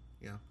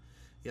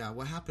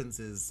 What happens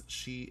is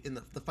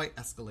the fight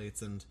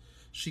escalates and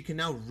she can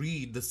now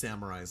read the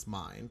samurai's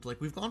mind.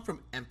 Like, we've gone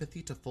from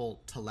empathy to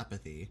full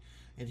telepathy.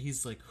 And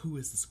he's like, who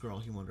is this girl?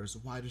 He wonders,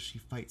 why does she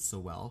fight so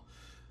well?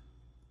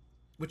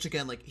 Which,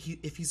 again, like,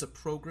 if he's a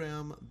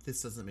program,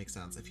 this doesn't make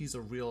sense. If he's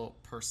a real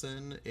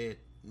person, it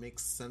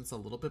makes sense a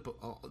little bit. But,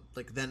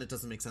 like, then it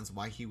doesn't make sense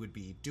why he would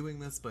be doing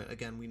this. But,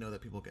 again, we know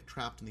that people get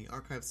trapped in the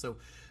archives. So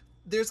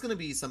there's going to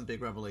be some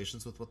big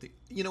revelations with what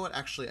you know what?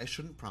 Actually, I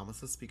shouldn't promise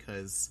this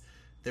because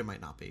there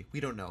might not be. We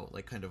don't know,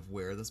 like, kind of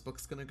where this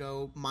book's going to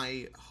go.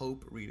 My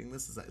hope reading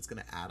this is that it's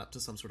going to add up to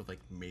some sort of, like,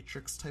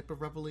 Matrix type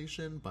of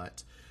revelation,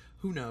 but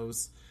who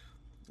knows?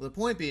 The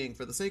point being,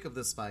 for the sake of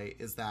this fight,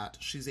 is that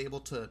she's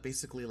able to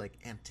basically, like,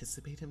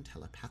 anticipate him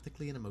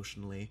telepathically and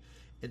emotionally,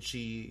 and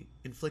she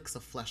inflicts a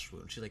flesh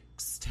wound. She, like,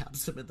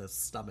 stabs him in the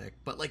stomach,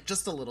 but, like,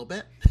 just a little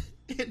bit,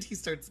 and he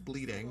starts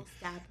bleeding.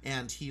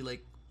 And he,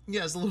 like,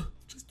 it's a little,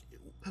 just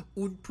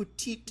un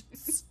petite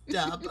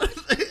stab.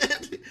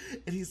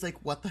 And he's like,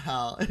 what the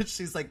hell? And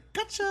she's like,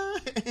 gotcha!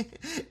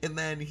 And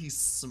then he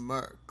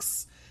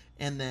smirks.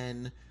 And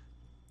then,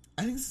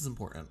 I think this is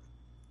important.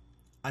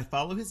 I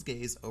follow his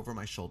gaze over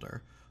my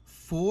shoulder.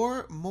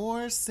 4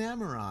 more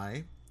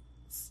samurai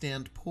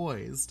stand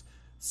poised,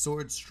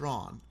 swords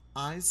drawn,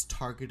 eyes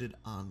targeted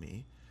on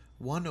me.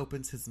 One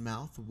opens his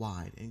mouth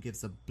wide and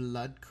gives a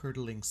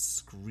blood-curdling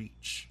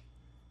screech.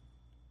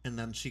 And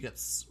then she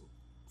gets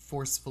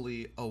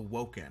forcefully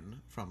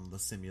awoken from the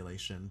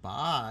simulation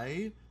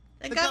by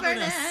the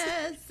governess,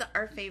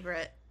 our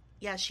favorite.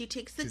 Yeah, she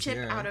takes the chip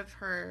out of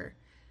her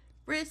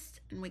wrist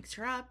and wakes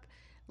her up.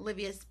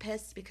 Olivia's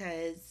pissed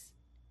because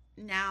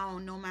now,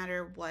 no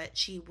matter what,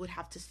 she would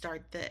have to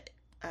start the,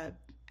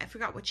 I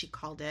forgot what she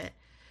called it.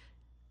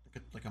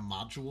 Like a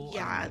module?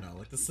 Yeah. I don't even know.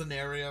 Like the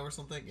scenario or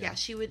something? Yeah,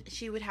 she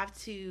would have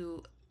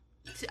to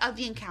of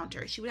the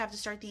encounter. She would have to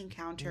start the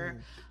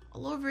encounter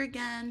all over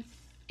again.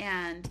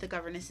 And the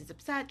governess is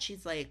upset.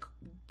 She's like,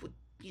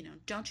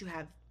 don't you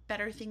have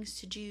better things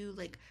to do?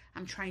 Like,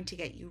 I'm trying to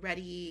get you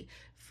ready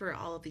for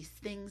all of these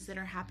things that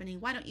are happening.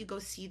 Why don't you go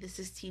see the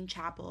Sistine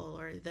Chapel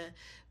or the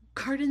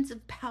Gardens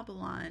of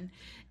Babylon?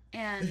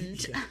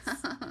 And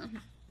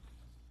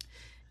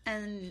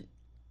and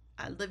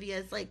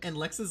Olivia's like, and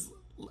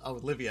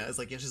Olivia is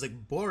like, yeah, she's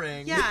like,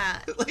 boring. Yeah,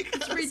 like,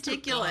 it's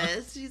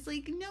ridiculous. She's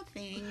like, no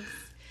thanks.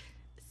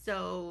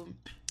 So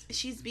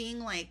she's being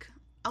like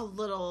a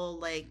little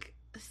like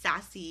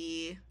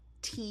sassy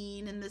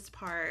teen in this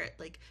part.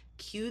 Like,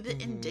 cue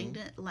the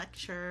indignant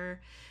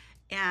lecture.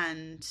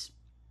 And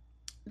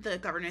the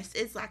governess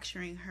is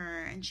lecturing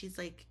her, and she's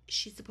like,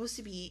 she's supposed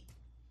to be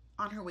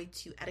on her way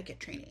to etiquette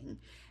training,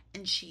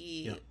 and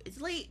she is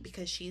late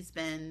because she's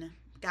been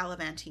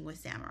gallivanting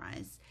with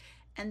samurais.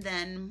 And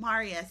then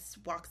Marius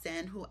walks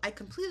in, who I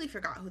completely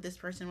forgot who this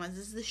person was.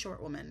 This is the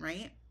short woman,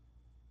 right?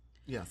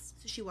 Yes.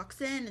 So she walks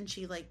in and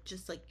she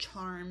just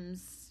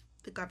charms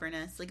the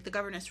governess. Like, the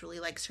governess really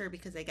likes her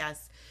because I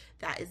guess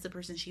that is the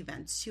person she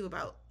vents to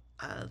about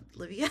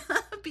Olivia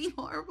being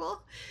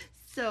horrible.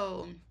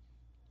 So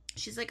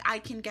she's like, I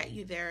can get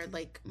you there.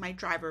 Like, my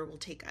driver will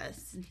take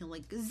us and he'll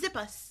like zip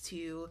us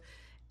to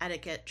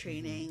etiquette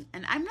training.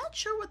 And I'm not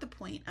sure what the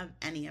point of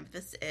any of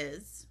this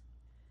is.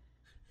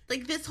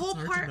 Like, this whole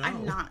part,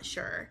 I'm not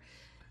sure.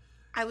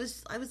 I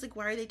was like,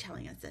 why are they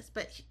telling us this?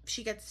 But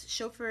she gets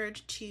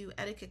chauffeured to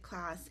etiquette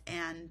class,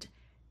 and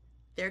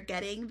they're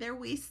getting their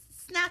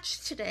waists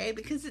snatched today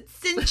because it's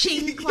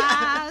cinching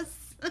class.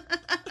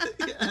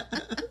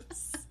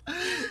 Yes.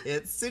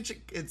 It's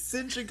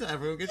cinching class.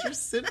 Everyone get your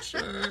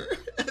cincher.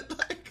 And,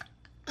 like,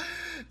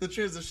 the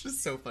transition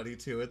is so funny,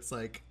 too. It's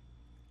like,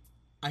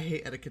 I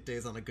hate etiquette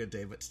days on a good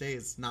day, but today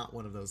is not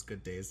one of those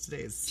good days.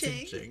 Today is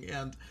cinching.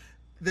 And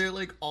they're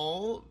like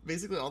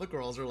basically all the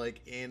girls are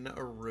like in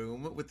a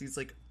room with these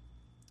like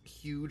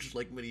huge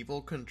like medieval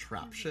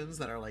contraptions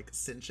that are like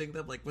cinching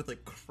them like with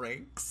like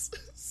cranks.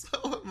 So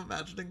I'm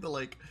imagining the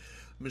like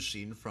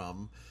machine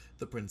from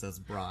The Princess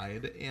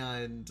Bride.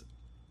 And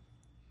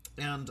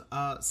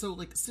so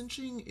like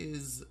cinching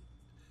is,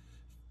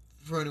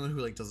 for anyone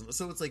who like doesn't,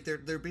 so it's like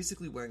they're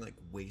basically wearing like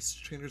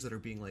waist trainers that are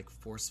being like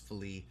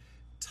forcefully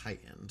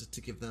tightened to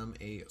give them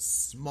a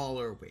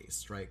smaller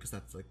waist, right? Because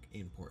that's like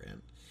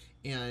important.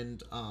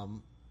 And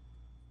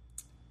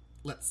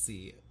let's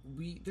see,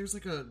 there's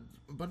like a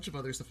bunch of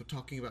other stuff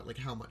talking about like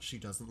how much she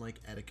doesn't like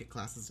etiquette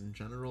classes in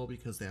general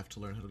because they have to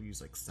learn how to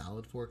use like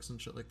salad forks and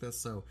shit like this.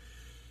 So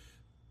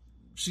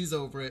she's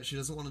over it. She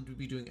doesn't want to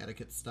be doing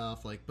etiquette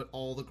stuff, like, but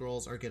all the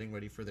girls are getting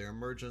ready for their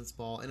emergence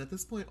ball. And at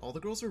this point, all the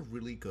girls are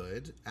really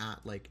good at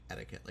like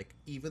etiquette. Like,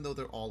 even though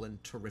they're all in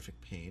terrific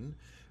pain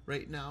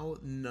right now,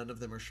 none of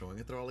them are showing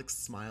it. They're all like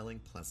smiling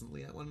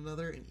pleasantly at one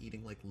another and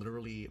eating like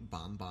literally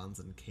bonbons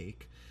and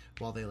cake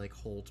while they like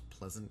hold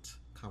pleasant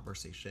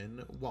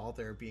conversation while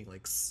they're being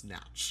like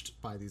snatched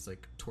by these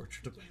like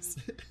torture devices.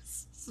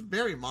 It's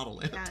very Model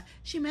It. Yeah,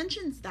 she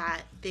mentions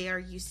that they are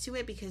used to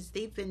it because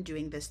they've been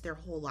doing this their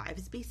whole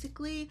lives,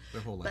 basically.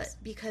 Their whole lives.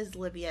 But because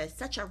Olivia is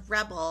such a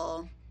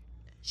rebel,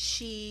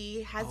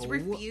 she has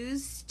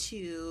refused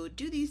to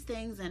do these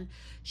things, and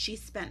she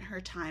spent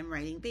her time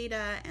writing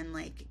beta and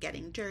like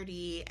getting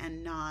dirty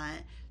and not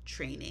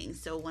training.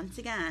 So once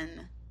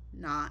again,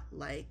 not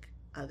like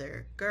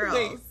other girls.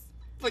 Wait,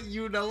 but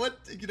you know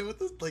what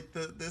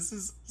this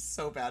is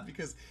so bad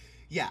because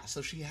yeah,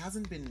 so she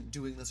hasn't been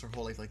doing this her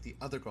whole life like the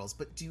other girls,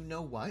 but do you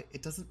know what?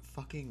 It doesn't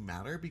fucking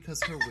matter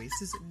because her waist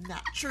is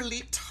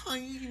naturally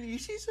tiny.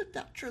 She's a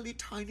naturally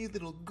tiny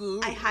little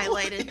girl. I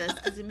highlighted this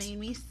because it made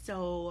me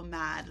so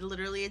mad.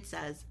 Literally, it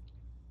says,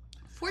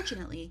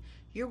 "Fortunately,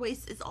 your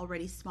waist is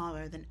already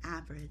smaller than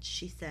average,"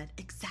 she said,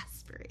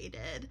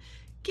 exasperated.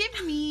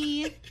 Give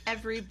me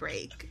every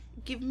break.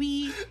 Give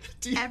me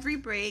every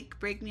break.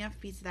 Break me off a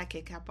piece of that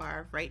Kit Kat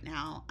bar right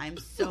now. I'm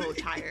so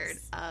tired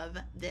of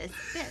this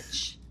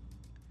bitch.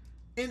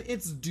 And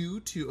it's due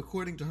to,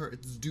 according to her,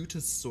 it's due to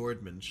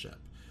swordmanship.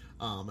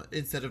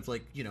 Instead of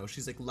like, you know,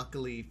 she's like,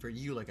 luckily for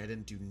you, like I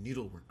didn't do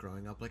needlework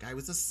growing up. Like I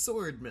was a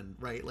swordman,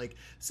 right? Like,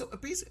 so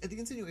basically the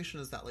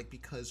insinuation is that like,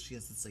 because she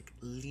has this like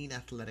lean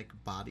athletic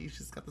body,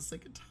 she's got this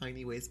like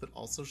tiny waist, but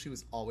also she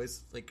was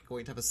always like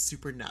going to have a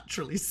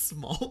supernaturally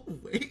small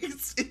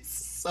waist.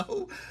 It's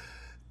so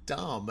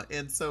dumb.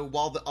 And so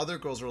while the other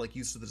girls are like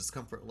used to the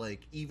discomfort,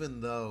 like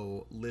even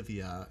though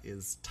Livia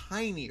is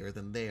tinier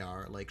than they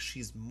are, like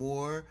she's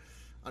more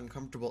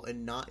uncomfortable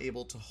and not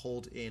able to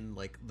hold in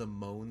like the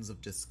moans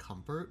of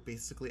discomfort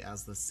basically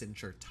as the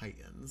cincher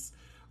tightens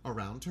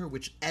around her,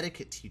 which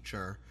etiquette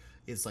teacher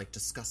is like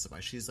disgusted by.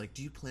 She's like,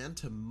 do you plan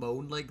to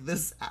moan like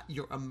this at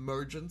your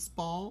emergence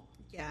ball?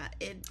 Yeah,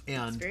 it's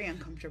and very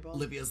uncomfortable.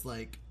 Livia's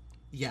like,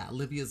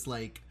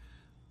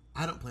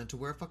 I don't plan to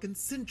wear a fucking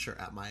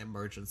cincher at my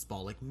emergence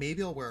ball. Like,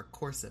 maybe I'll wear a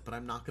corset, but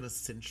I'm not gonna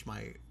cinch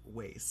my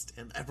waist.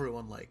 And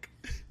everyone, like,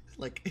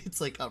 it's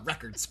like a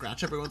record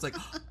scratch. Everyone's like,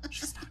 oh,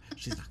 she's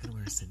not gonna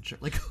wear a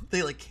cincher. Like,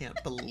 they, like, can't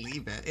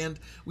believe it. And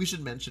we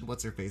should mention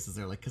what's her face is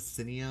there, like,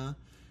 Ksenia?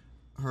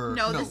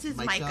 No, this is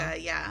Micah,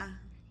 yeah.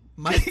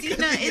 Micah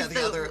is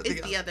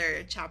the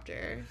other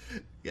chapter.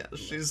 Yeah,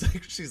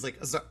 she's like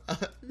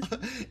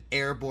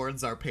airborne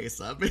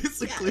Zarpesa,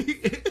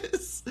 basically.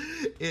 Yes.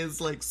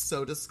 is like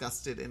so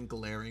disgusted and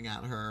glaring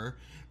at her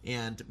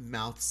and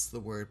mouths the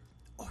word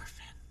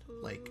orphan,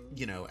 like,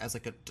 you know, as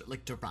like a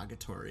like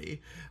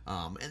derogatory.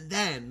 And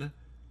then,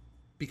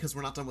 because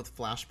we're not done with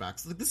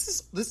flashbacks, like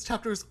this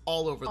chapter is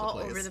all over the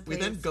place. We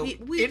then go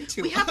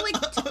into. We have like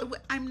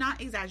I'm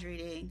not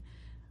exaggerating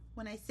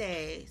when I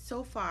say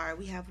so far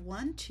we have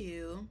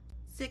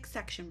 6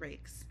 section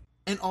breaks,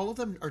 and all of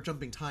them are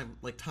jumping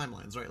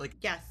timelines, right? Like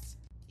yes,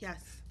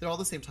 they're all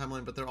the same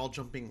timeline, but they're all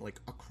jumping like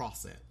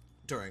across it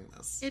during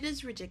this. It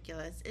is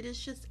ridiculous. It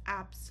is just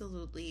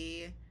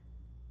absolutely.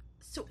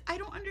 So I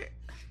don't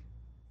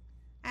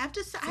I have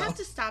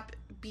to stop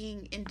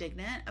being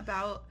indignant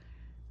about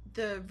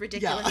the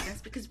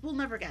ridiculousness because we'll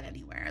never get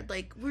anywhere.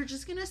 Like, we're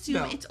just gonna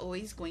assume it's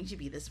always going to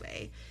be this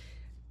way.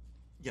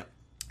 Yep.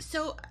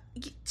 So,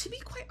 to be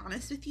quite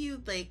honest with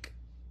you, like,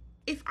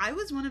 if I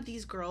was one of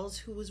these girls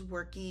who was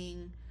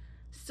working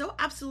so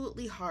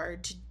absolutely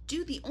hard to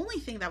do the only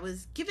thing that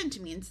was given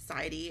to me in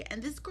society,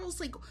 and this girl's,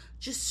 like,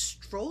 just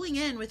strolling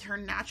in with her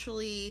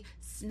naturally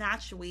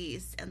snatched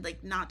waist and,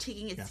 like, not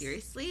taking it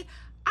seriously,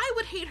 I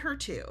would hate her,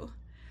 too.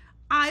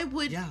 I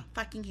would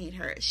fucking hate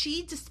her.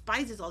 She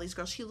despises all these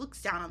girls. She looks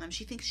down on them.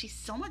 She thinks she's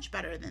so much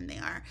better than they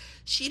are.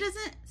 She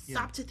doesn't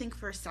stop to think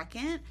for a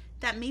second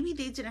that maybe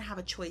they didn't have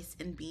a choice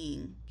in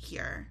being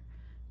here.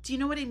 Do you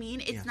know what I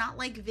mean? It's not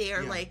like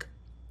they're like,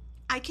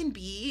 I can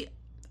be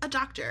a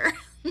doctor.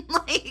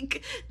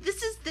 Like,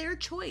 this is their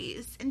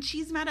choice. And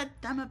she's mad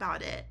at them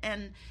about it.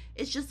 And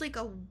it's just like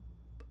a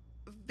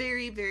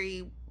very,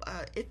 very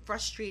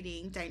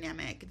frustrating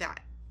dynamic that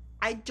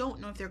I don't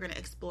know if they're going to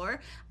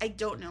explore. I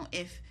don't know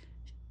if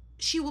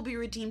she will be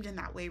redeemed in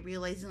that way,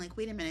 realizing, like,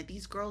 wait a minute,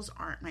 these girls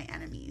aren't my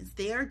enemies.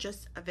 They are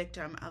just a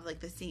victim of,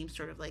 like, the same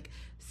sort of, like,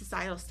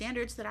 societal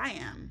standards that I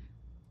am.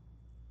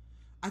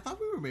 I thought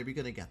we were maybe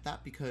going to get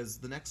that because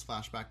the next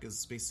flashback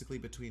is basically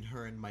between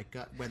her and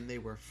Micah when they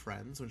were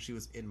friends, when she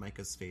was in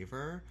Micah's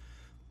favor.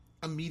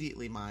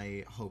 Immediately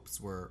my hopes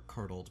were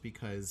curdled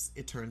because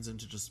it turns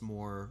into just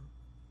more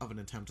of an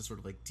attempt to sort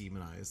of, like,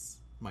 demonize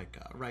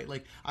Micah, right?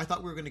 Like, I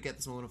thought we were going to get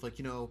this moment of, like,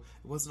 you know,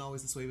 it wasn't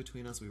always this way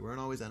between us. We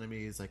weren't always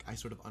enemies. Like, I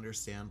sort of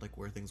understand, like,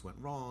 where things went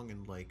wrong,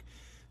 and, like,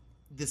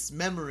 this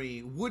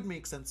memory would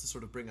make sense to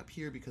sort of bring up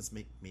here because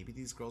maybe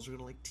these girls are going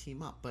to, like,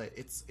 team up. But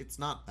it's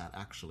not that,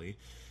 actually.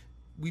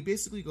 We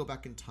basically go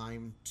back in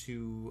time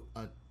to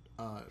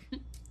a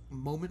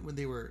moment when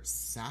they were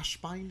sash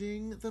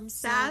binding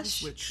themselves.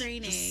 Sash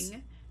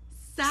training.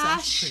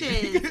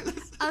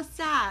 Sashes. A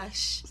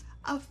sash.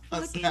 A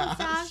fucking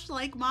sash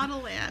like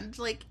Modelland.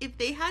 Like, if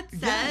they had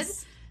said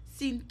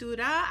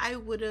cintura, I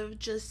would have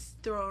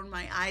just thrown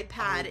my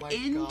iPad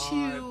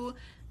into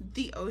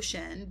the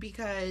ocean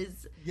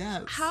because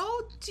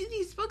how do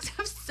these books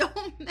have so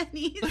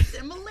many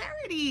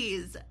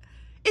similarities?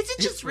 Is it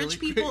just rich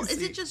people? Crazy.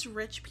 Is it just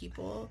rich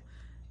people?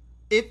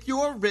 If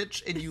you're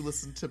rich and you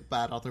listen to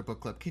Bad Author Book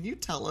Club, can you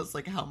tell us,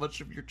 like, how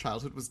much of your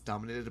childhood was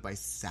dominated by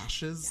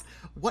sashes?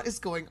 Yeah. What is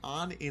going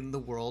on in the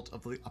world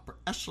of the upper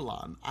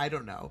echelon? I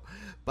don't know.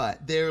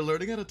 But they're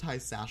learning how to tie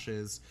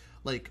sashes,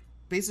 like,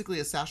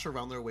 basically a sash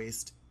around their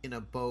waist in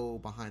a bow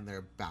behind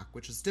their back,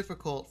 which is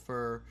difficult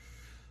for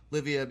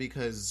Livia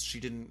because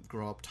she didn't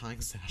grow up tying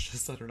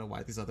sashes. I don't know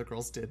why these other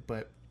girls did,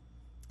 but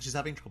she's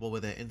having trouble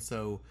with it. And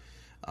so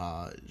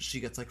she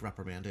gets, like,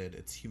 reprimanded.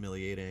 It's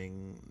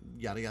humiliating,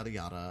 yada, yada,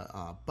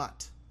 yada.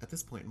 But at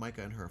this point,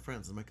 Micah and her are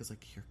friends. And Micah's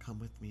like, here, come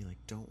with me. Like,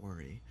 don't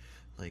worry.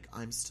 Like,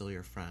 I'm still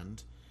your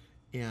friend.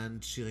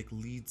 And she, like,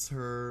 leads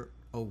her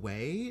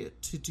away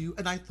to do...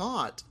 And I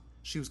thought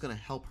she was going to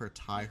help her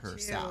tie her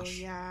sash.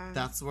 Yeah.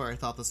 That's where I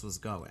thought this was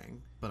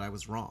going. But I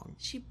was wrong.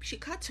 She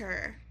cuts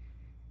her.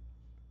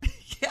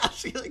 Yeah,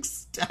 she, like,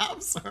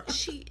 stabs her.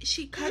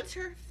 She cuts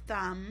her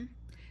thumb.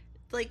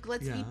 Like,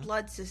 let's be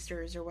blood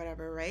sisters or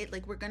whatever, right?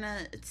 Like, we're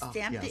gonna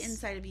stamp the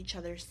inside of each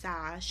other's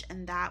sash,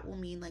 and that will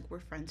mean, like, we're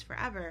friends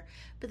forever.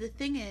 But the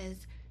thing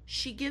is,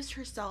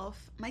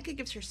 Micah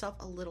gives herself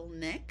a little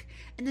nick,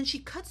 and then she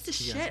cuts the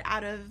shit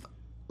out of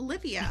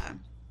Livia.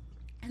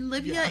 And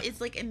Livia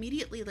is, like,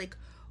 immediately like,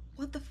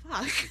 what the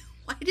fuck?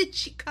 Why did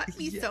she cut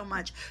me so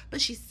much? But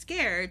she's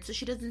scared, so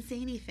she doesn't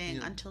say anything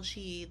until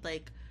she,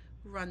 like,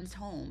 runs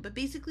home. But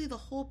basically the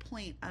whole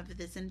point of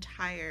this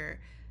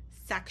entire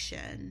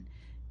section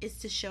is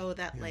to show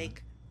that,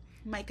 like,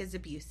 Micah's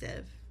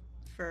abusive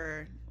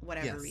for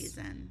whatever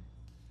reason.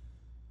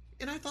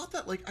 And I thought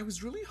that, like, I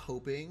was really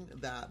hoping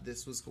that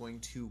this was going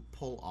to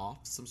pull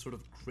off some sort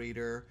of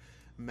greater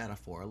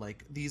metaphor.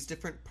 Like, these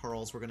different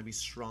pearls were going to be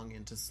strung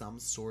into some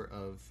sort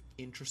of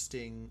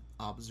interesting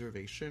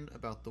observation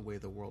about the way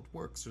the world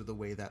works, or the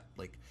way that,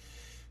 like,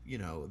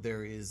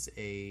 there is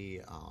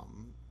a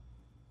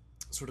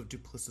sort of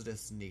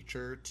duplicitous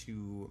nature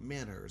to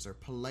manners or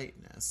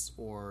politeness,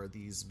 or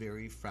these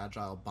very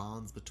fragile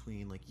bonds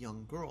between like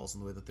young girls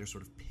and the way that they're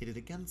sort of pitted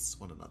against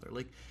one another.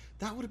 Like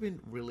that would have been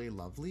really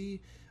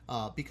lovely,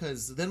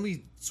 because then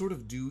we sort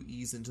of do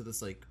ease into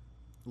this like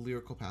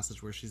lyrical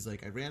passage where she's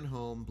like, I ran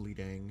home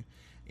bleeding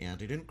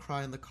and I didn't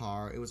cry in the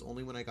car. It was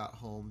only when I got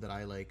home that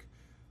I like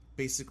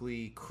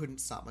basically couldn't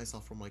stop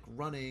myself from like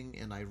running,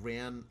 and I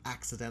ran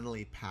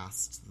accidentally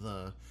past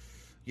the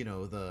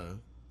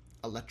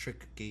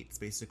electric gates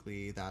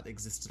basically that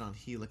existed on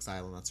Helix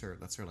Island. That's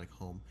her like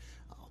home,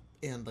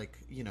 and like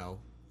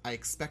I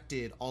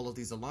expected all of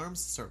these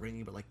alarms to start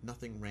ringing, but like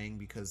nothing rang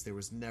because there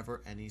was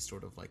never any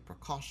sort of like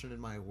precaution in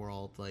my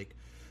world. Like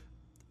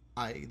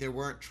there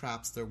weren't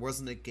traps, there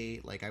wasn't a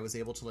gate. Like I was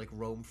able to like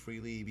roam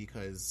freely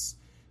because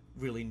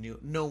really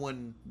no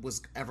one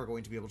was ever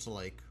going to be able to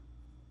like.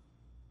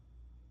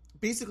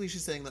 Basically,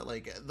 she's saying that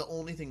like the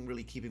only thing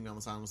really keeping me on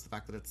this island was the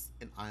fact that it's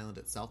an island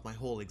itself. My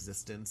whole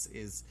existence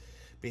is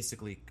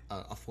basically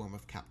a form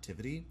of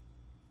captivity,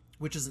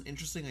 which is an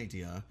interesting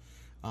idea.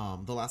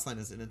 The last line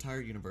is an entire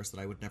universe that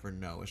I would never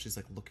know, as she's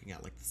like looking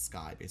at like the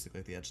sky basically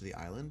at the edge of the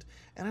island.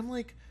 And I'm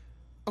like,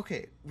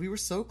 okay, we were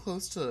so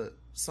close to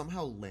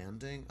somehow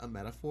landing a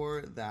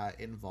metaphor that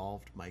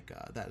involved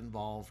Micah, that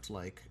involved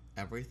like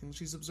everything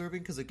she's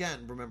observing, because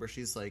again, remember,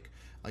 she's like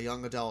a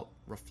young adult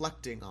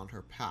reflecting on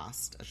her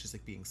past as she's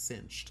like being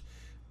cinched.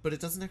 But it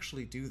doesn't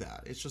actually do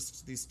that. It's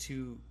just these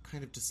two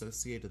kind of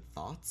dissociated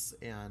thoughts,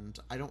 and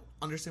I don't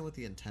understand what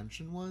the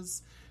intention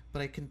was,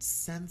 but I can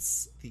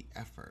sense the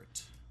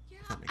effort. Yeah,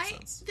 if that makes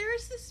sense.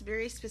 There's this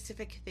very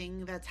specific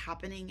thing that's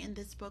happening in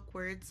this book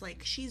where it's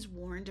like she's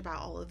warned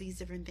about all of these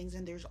different things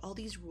and there's all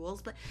these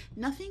rules, but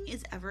nothing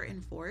is ever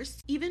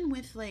enforced. Even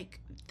with like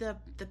the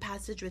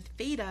passage with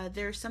Veda,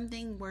 there's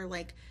something where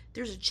like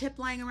there's a chip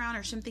lying around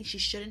or something she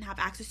shouldn't have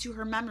access to,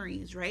 her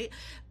memories, right?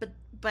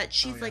 But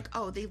she's like,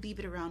 oh, they leave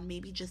it around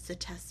maybe just to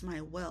test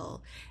my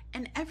will.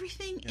 And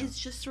everything is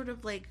just sort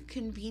of like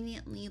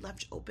conveniently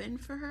left open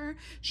for her.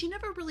 She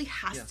never really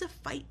has to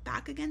fight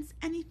back against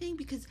anything,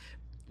 because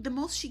the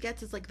most she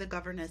gets is like the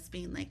governess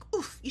being like,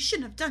 oof, you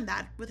shouldn't have done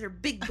that, with her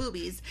big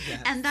boobies.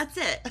 And that's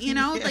it,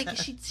 like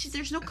she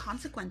there's no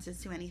consequences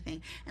to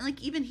anything. And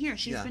like even here,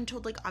 she's been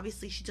told like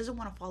obviously she doesn't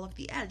want to fall off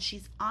the edge.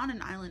 She's on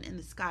an island in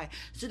the sky,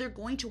 so they're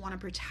going to want to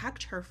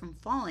protect her from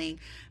falling,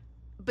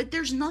 but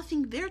there's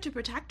nothing there to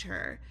protect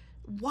her.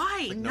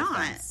 Why like, not?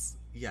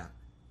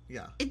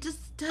 No it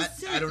just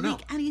doesn't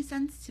make any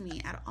sense to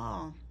me at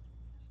all.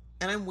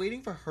 And I'm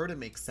waiting for her to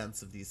make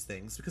sense of these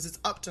things, because it's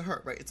up to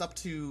her, right? It's up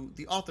to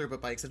the author,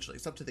 but by extension,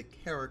 it's up to the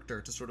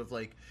character to sort of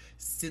like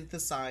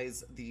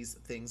synthesize these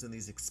things and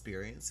these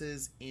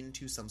experiences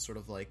into some sort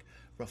of like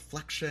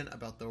reflection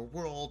about their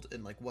world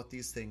and like what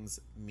these things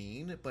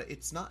mean. But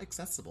it's not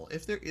accessible.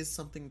 If there is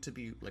something to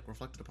be like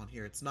reflected upon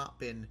here, it's not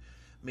been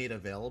made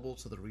available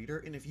to the reader.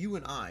 And if you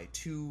and I,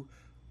 two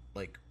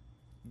like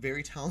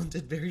very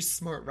talented, very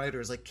smart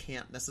writers, like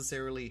can't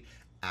necessarily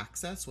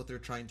access what they're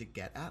trying to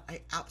get at,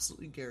 I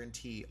absolutely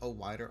guarantee a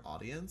wider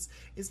audience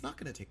is not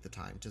going to take the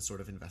time to sort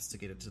of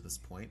investigate it to this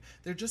point.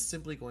 They're just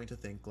simply going to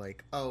think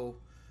like, oh,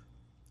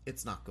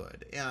 it's not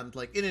good. And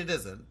like, and it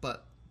isn't,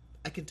 but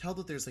I can tell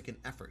that there's like an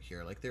effort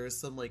here. Like there is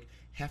some like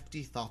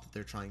hefty thought that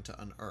they're trying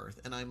to unearth.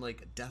 And I'm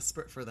like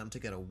desperate for them to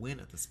get a win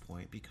at this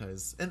point,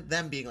 because, and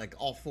them being like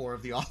all four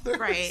of the authors,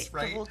 right?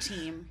 The whole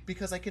team.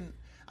 Because I can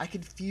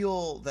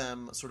feel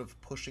them sort of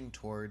pushing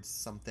towards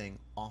something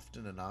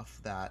often enough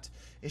that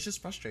it's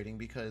just frustrating,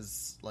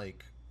 because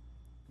like,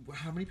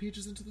 how many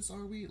pages into this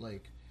are we?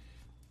 Like,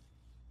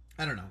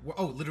 I don't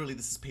know. Literally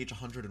this is page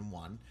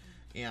 101.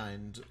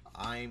 And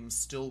I'm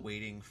still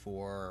waiting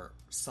for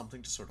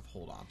something to sort of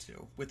hold on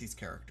to with these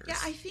characters. Yeah,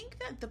 I think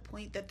that the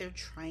point that they're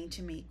trying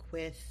to make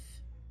with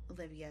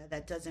Olivia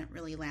that doesn't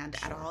really land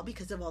at all,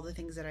 because of all the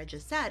things that I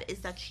just said, is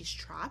that she's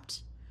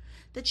trapped.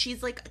 That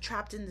she's like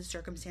trapped in the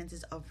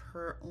circumstances of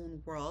her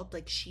own world.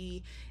 Like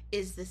she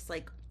is this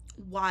like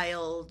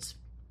wild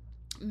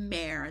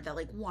mare that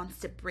like wants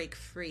to break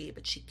free,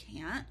 but she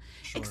can't.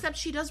 Except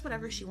she does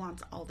whatever she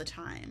wants all the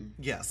time.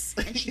 Yes.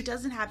 And she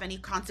doesn't have any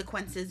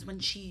consequences when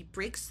she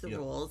breaks the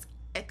rules,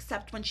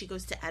 except when she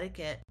goes to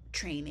etiquette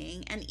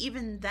training. And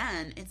even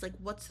then, it's like,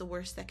 what's the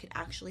worst that could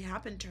actually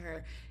happen to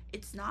her?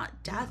 It's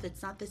not death.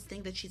 It's not this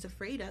thing that she's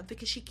afraid of,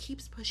 because she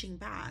keeps pushing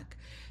back.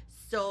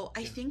 So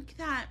I think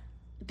that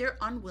they're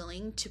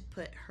unwilling to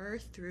put her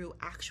through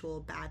actual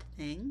bad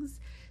things.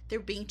 They're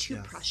being too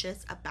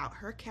precious about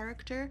her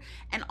character,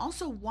 and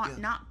also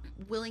not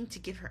willing to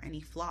give her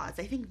any flaws.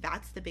 I think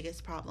that's the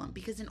biggest problem,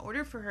 because in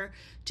order for her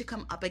to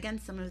come up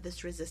against some of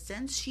this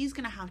resistance, she's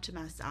going to have to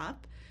mess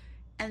up.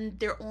 And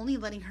they're only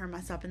letting her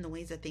mess up in the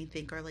ways that they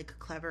think are like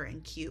clever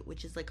and cute,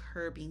 which is like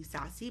her being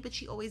sassy, but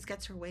she always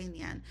gets her way in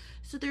the end.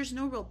 So there's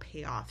no real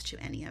payoff to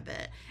any of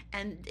it.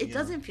 And it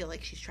doesn't feel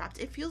like she's trapped.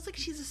 It feels like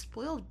she's a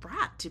spoiled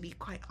brat, to be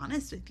quite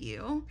honest with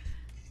you.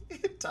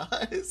 It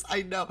does.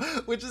 I know.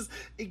 Which is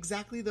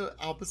exactly the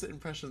opposite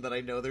impression that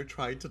I know they're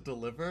trying to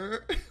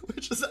deliver.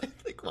 Which is, I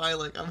think, why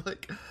like I'm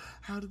like,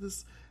 how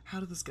how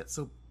did this get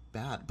so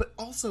bad? But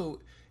also,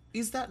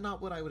 is that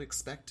not what I would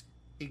expect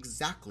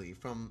exactly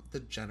from the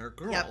Jenner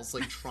girls?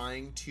 Like,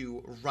 trying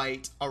to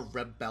write a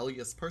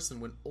rebellious person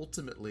when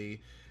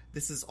ultimately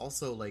this is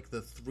also, like,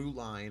 the through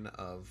line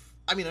of...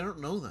 I mean, I don't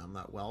know them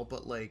that well,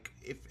 but, like,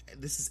 if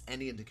this is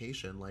any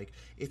indication, like,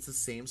 it's the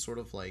same sort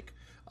of, like,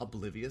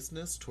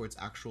 obliviousness towards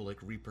actual, like,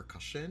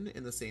 repercussion,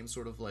 in the same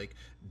sort of, like,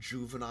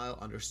 juvenile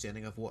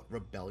understanding of what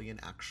rebellion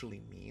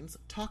actually means.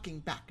 Talking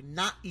back,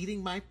 not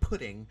eating my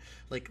pudding,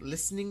 like,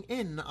 listening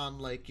in on,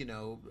 like, you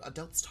know,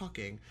 adults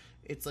talking.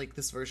 It's, like,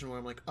 this version where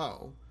I'm like,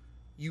 oh,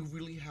 you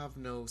really have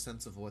no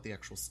sense of what the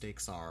actual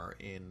stakes are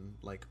in,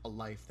 like, a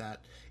life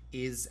that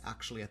is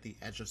actually at the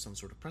edge of some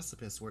sort of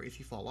precipice where if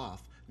you fall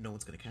off, no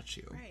one's going to catch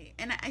you. Right.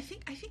 And I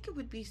think it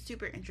would be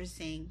super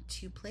interesting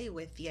to play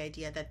with the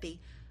idea that they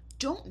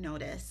don't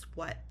notice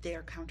what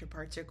their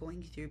counterparts are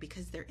going through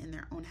because they're in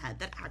their own head.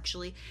 That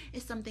actually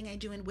is something I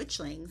do in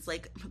Witchlings.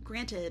 Like,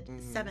 granted,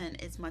 Seven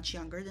is much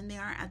younger than they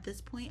are at this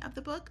point of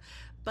the book,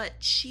 but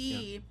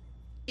she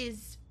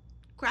is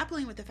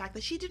grappling with the fact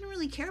that she didn't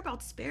really care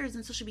about spares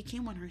until she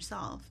became one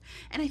herself.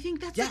 And I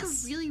think that's like a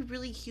really,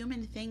 really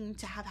human thing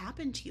to have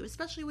happen to you,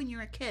 especially when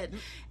you're a kid.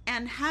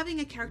 And having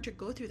a character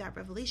go through that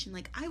revelation,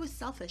 like, I was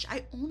selfish.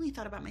 I only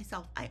thought about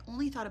myself. I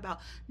only thought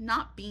about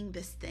not being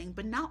this thing,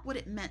 but not what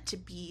it meant to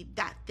be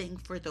that thing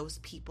for those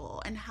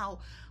people, and how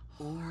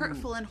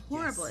hurtful and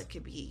horrible it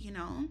could be, you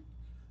know?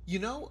 You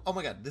know, oh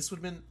my god, this would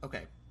have been,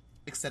 okay,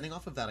 extending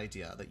off of that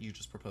idea that you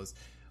just proposed,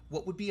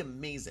 what would be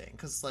amazing,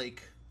 because,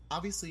 like,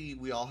 obviously,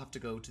 we all have to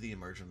go to the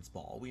emergence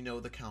ball. We know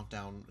the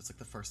countdown is, like,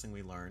 the first thing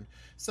we learn.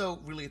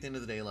 So, really, at the end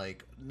of the day,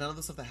 like, none of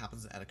the stuff that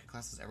happens in etiquette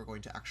class is ever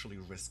going to actually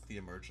risk the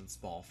emergence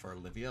ball for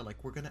Olivia.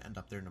 Like, we're going to end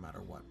up there no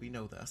matter what. We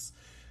know this.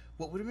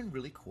 What would have been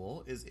really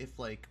cool is if,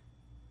 like,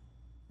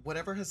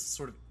 whatever has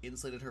sort of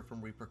insulated her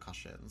from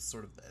repercussions,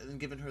 sort of, and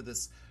given her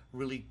this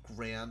really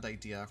grand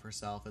idea of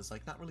herself as,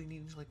 like, not really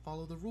needing to, like,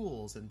 follow the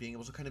rules and being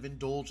able to kind of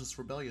indulge this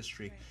rebellious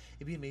streak. Right.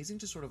 It'd be amazing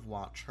to sort of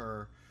watch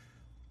her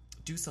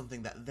do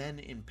something that then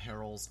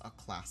imperils a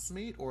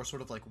classmate, or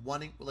sort of like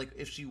wanting, like,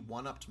 if she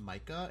one-upped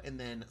Micah and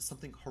then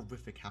something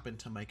horrific happened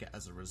to Micah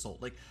as a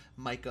result. Like,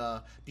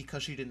 Micah,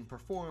 because she didn't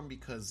perform,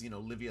 because, you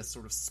know, Livia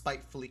sort of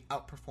spitefully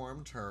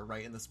outperformed her,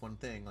 right, in this one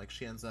thing, like,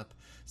 she ends up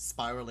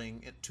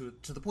spiraling it to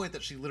the point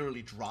that she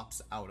literally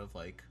drops out of,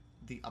 like,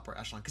 the upper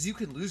echelon. Because you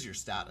can lose your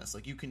status.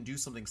 Like, you can do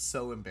something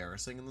so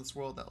embarrassing in this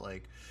world that,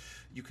 like,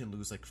 you can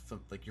lose,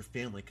 like your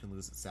family can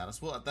lose its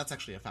status. Well, that's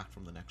actually a fact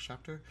from the next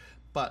chapter.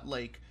 But,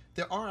 like,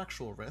 there are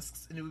actual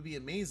risks, and it would be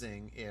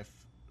amazing if,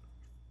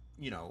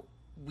 you know,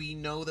 we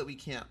know that we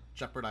can't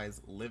jeopardize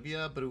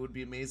Livia, but it would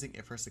be amazing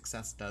if her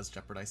success does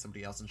jeopardize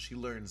somebody else, and she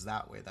learns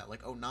that way, that,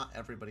 like, oh, not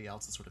everybody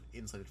else is sort of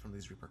insulated from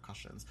these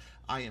repercussions.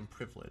 I am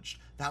privileged.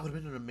 That would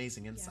have been an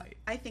amazing insight.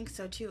 Yeah, I think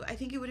so, too. I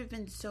think it would have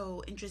been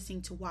so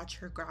interesting to watch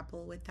her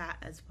grapple with that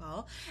as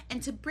well,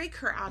 and to break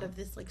her out of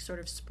this, like, sort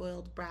of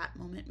spoiled brat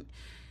moment.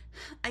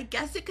 I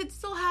guess it could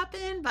still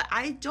happen, but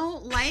I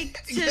don't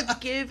like to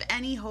give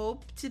any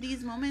hope to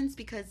these moments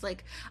because,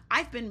 like,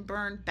 I've been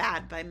burned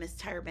bad by Miss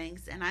Tyra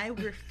Banks, and I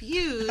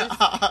refuse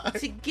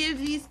to give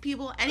these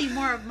people any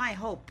more of my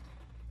hope.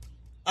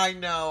 I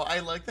know.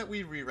 I like that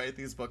we rewrite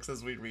these books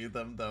as we read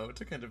them, though,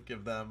 to kind of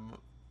give them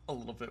a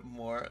little bit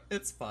more.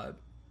 It's fun.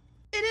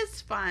 It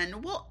is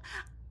fun. Well,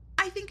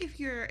 I think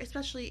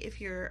especially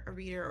if you're a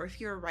reader or if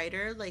you're a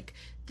writer, like,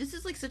 this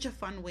is, like, such a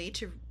fun way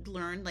to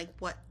learn, like,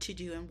 what to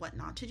do and what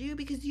not to do,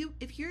 because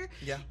if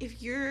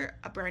you're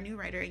a brand new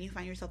writer and you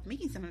find yourself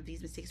making some of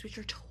these mistakes, which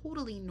are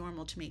totally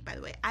normal to make, by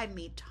the way. I've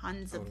made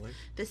tons of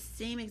the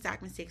same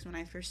exact mistakes when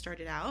I first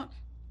started out.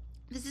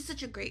 This is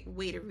such a great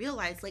way to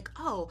realize, like,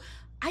 oh,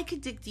 I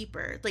could dig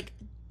deeper, like,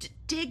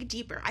 dig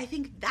deeper. I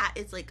think that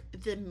is, like,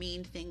 the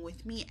main thing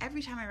with me.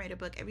 Every time I write a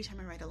book, every time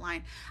I write a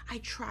line, I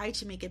try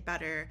to make it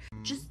better.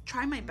 Just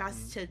try my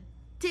best to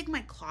dig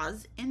my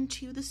claws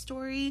into the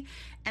story.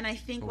 And I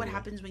think what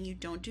happens when you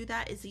don't do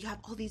that is you have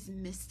all these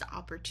missed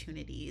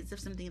opportunities of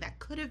something that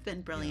could have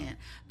been brilliant,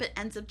 but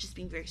ends up just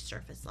being very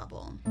surface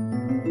level.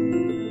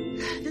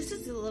 This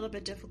is a little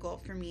bit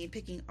difficult for me,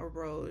 picking a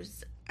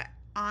rose.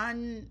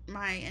 On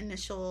my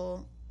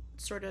initial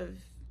sort of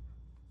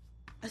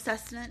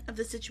assessment of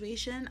the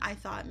situation, I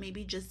thought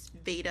maybe just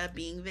Veda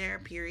being there,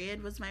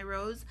 period, was my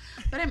rose.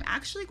 But I'm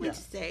actually going to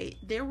say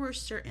there were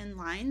certain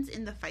lines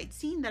in the fight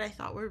scene that I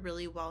thought were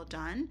really well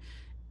done.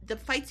 The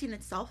fight scene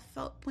itself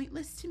felt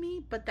pointless to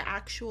me, but the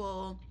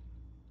actual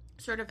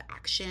sort of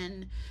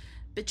action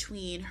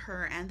between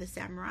her and the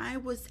samurai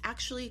was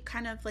actually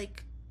kind of,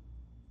 like,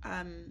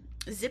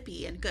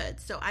 zippy and good.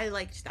 So I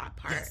liked that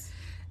part. Yes.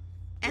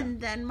 And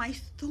then my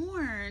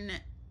thorn,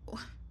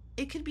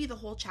 it could be the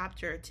whole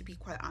chapter, to be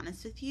quite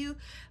honest with you,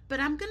 but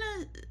I'm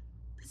gonna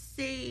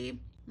say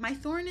my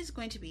thorn is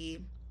going to be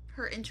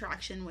her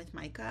interaction with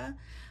Micah.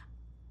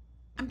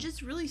 I'm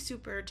just really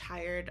super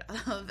tired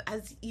of,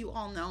 as you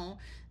all know,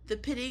 the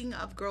pitting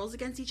of girls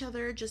against each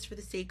other just for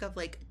the sake of,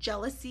 like,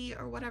 jealousy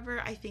or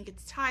whatever. I think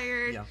it's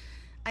tired. Yeah.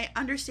 I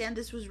understand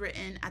this was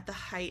written at the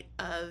height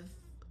of,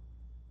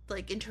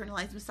 like,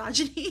 internalized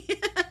misogyny.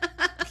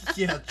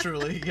 Yeah,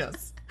 truly,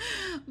 yes.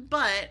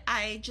 But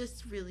I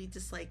just really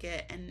dislike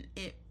it, and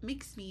it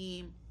makes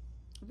me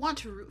want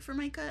to root for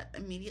Micah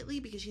immediately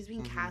because she's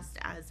being cast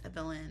as a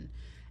villain,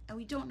 and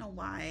we don't know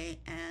why.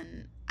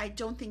 And I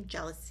don't think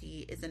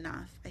jealousy is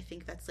enough. I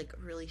think that's like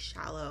a really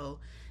shallow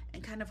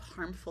and kind of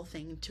harmful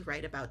thing to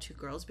write about two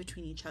girls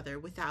between each other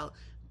without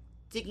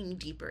digging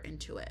deeper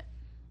into it.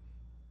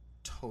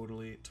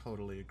 Totally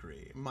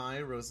agree.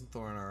 My Rose and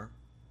Thorn are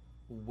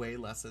way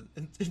less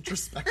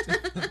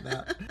introspective than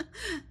that.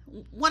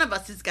 One of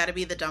us has got to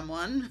be the dumb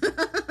one.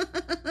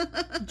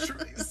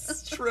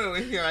 True.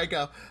 Here I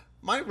go.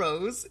 My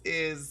Rose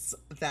is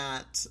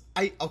that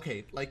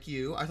like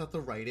you, I thought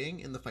the writing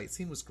in the fight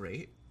scene was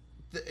great.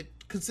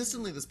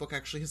 Consistently, this book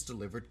actually has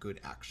delivered good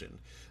action.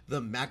 The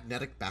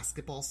magnetic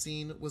basketball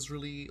scene was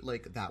really,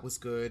 like, that was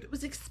good. It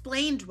was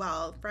explained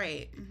well,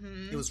 right.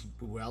 Mm-hmm. It was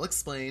well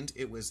explained.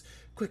 It was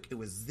quick. It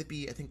was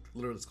zippy. I think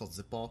literally it's called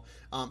Zip Ball.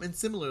 And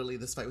similarly,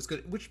 this fight was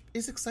good, which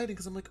is exciting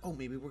because I'm like, oh,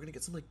 maybe we're going to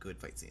get some, like, good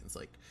fight scenes.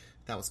 Like,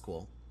 that was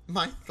cool.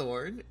 My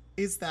thorn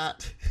is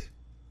that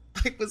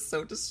I was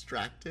so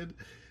distracted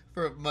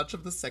for much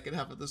of the second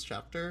half of this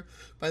chapter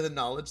by the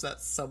knowledge that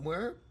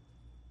somewhere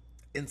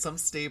in some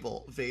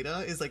stable,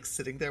 Veda is, like,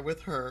 sitting there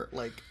with her,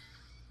 like,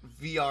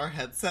 VR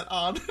headset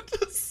on,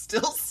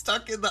 still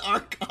stuck in the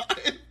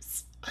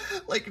archives.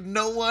 Like,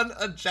 no one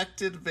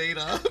ejected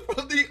Veda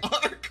from the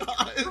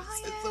archives. Ryan.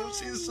 And so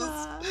she's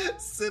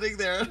just sitting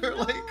there in her,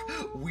 like,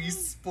 Wii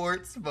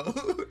Sports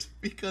mode.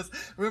 Because,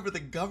 remember, the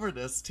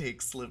governess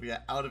takes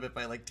Livia out of it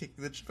by, like,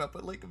 taking the chip out.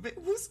 But, like,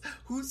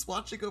 who's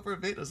watching over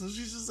Veda? So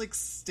she's just, like,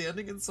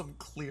 standing in some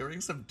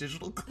clearing, some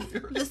digital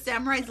clearing. The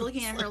samurai's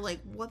looking at her like,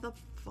 what the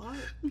fuck?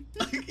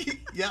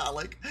 Yeah,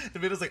 like,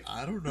 and Veda's like,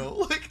 I don't know.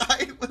 Like,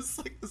 I was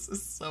like, this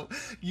is so...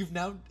 You've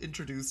now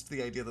introduced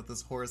the idea that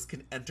this horse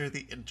can enter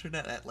the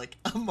internet at, like,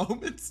 a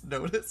moment's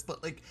notice,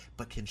 but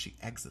can she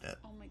exit it?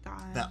 Oh my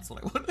god. That's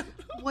what I want to know.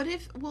 What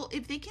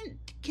if they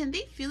can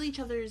they feel each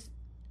other's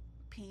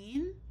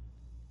pain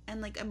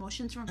and, like,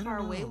 emotions from far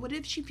away? What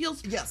if she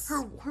feels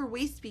her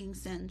waist being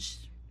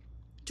cinched?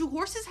 Do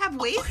horses have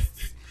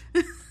waists?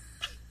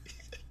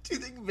 Do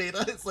you think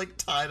Veda is, like,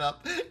 tied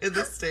up in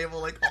the stable,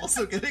 like,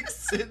 also getting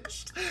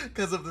cinched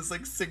because of this,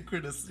 like,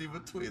 synchronicity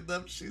between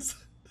them?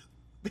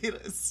 Veda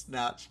is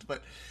snatched,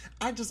 but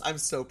I'm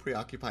so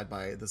preoccupied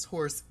by this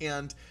horse,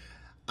 and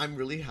I'm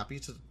really happy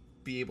to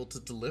be able to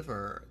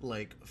deliver,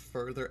 like,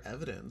 further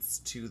evidence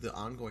to the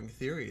ongoing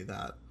theory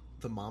that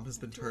the mom has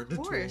been turned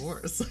into a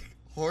horse. Like,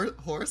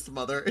 horse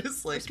mother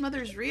is, like... Horse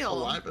mother's real.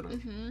 Alive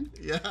and...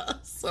 Yeah,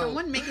 so...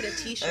 Someone make it a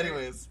t-shirt.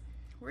 Anyways.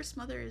 Horse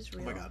mother is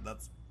real. Oh my god,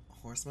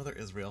 Horse Mother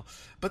is real.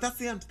 But that's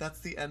the end. That's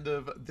the end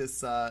of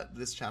this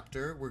this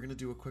chapter. We're going to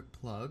do a quick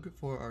plug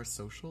for our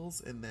socials,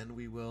 and then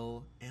we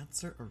will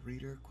answer a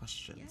reader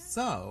question. Yeah.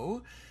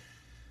 So,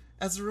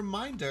 as a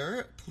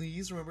reminder,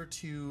 please remember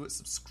to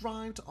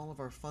subscribe to all of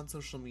our fun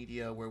social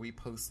media where we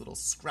post little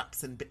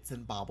scraps and bits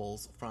and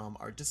baubles from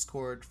our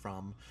Discord,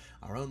 from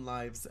our own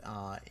lives,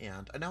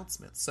 and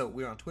announcements. So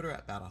we're on Twitter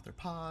at Bad Author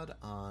Pod,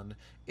 on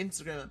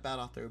Instagram at Bad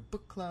Author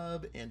Book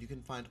Club, and you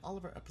can find all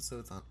of our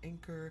episodes on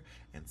Anchor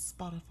and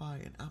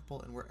Spotify and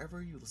Apple and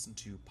wherever you listen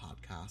to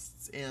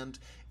podcasts. And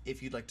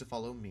if you'd like to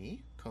follow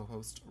me,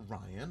 co-host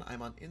Ryan,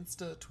 I'm on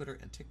Insta, Twitter,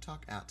 and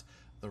TikTok at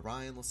The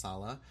Ryan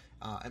LaSala.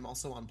 I'm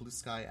also on Blue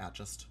Sky at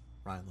just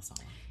Ryan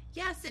LaSala.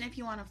 Yes, and if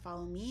you want to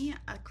follow me,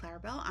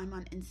 Clarabelle, I'm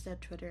on Insta,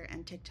 Twitter,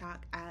 and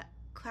TikTok at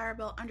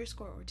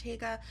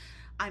Clarabelle_Ortega.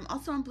 I'm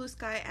also on Blue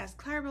Sky as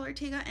Clarabelle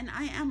Ortega, and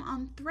I am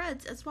on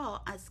Threads as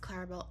well as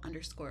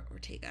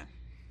Clarabelle_Ortega.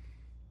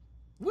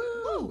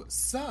 Woo!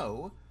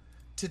 So,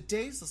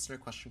 today's listener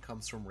question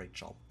comes from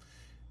Rachel.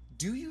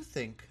 Do you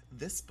think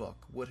this book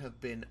would have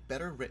been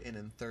better written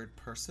in third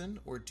person,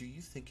 or do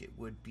you think it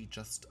would be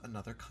just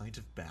another kind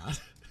of bad?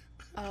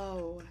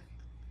 Oh.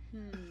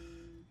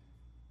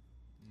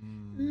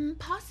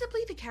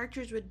 Possibly the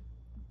characters would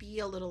be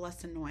a little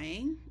less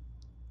annoying.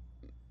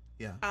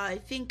 Yeah. I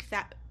think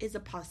that is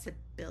a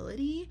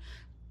possibility,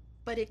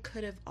 but it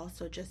could have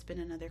also just been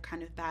another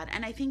kind of bad.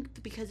 And I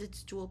think because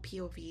it's dual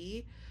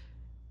POV,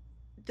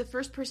 the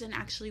first person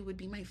actually would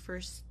be my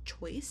first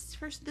choice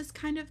for this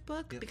kind of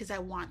book, because I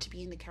want to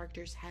be in the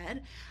character's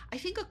head. I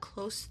think a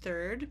close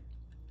third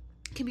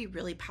can be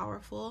really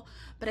powerful,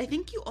 but I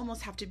think you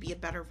almost have to be a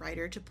better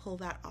writer to pull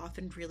that off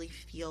and really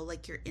feel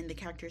like you're in the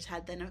character's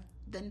head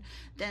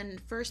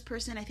than first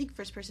person. I think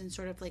first person is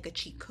sort of like a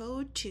cheat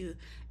code to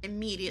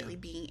immediately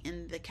being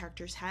in the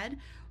character's head,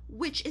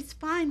 which is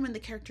fine when the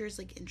character is,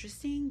 like,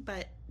 interesting,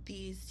 but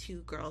these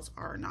two girls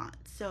are not.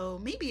 So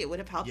maybe it would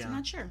have helped. I'm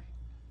not sure.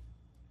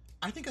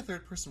 I think a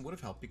third person would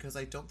have helped, because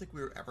I don't think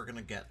we were ever going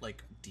to get,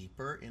 like,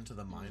 deeper into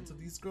the minds of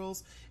these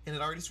girls. And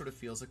it already sort of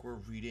feels like we're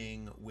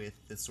reading with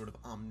this sort of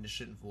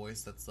omniscient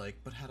voice that's like,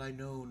 but had I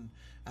known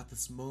at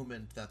this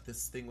moment that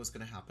this thing was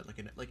going to happen,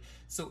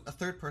 so a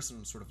third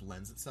person sort of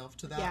lends itself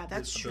to that. Yeah,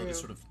 that's true.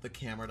 Sort of the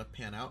camera to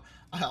pan out.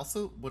 I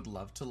also would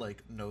love to,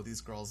 like, know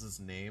these girls'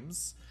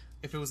 names.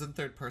 if it was in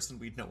third person,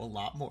 we'd know a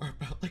lot more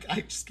about, like,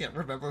 I just can't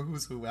remember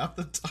who's who half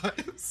the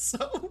time,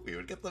 so we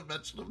would get the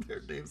mention of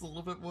their names a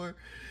little bit more.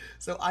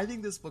 So I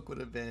think this book would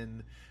have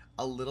been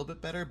a little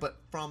bit better, but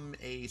from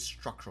a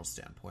structural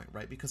standpoint,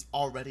 right? Because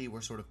already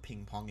we're sort of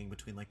ping-ponging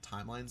between, like,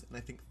 timelines, and I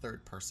think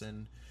third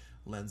person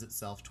lends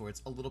itself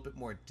towards a little bit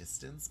more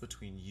distance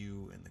between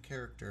you and the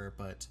character,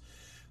 but...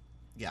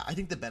 yeah, I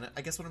think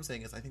I guess what I'm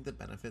saying is I think the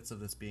benefits of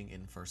this being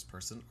in first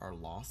person are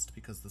lost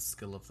because the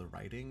skill of the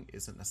writing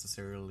isn't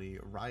necessarily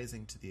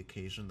rising to the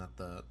occasion that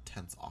the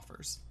tense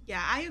offers.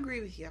 Yeah, I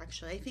agree with you,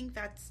 actually. I think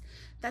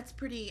that's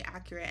pretty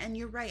accurate. And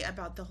you're right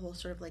about the whole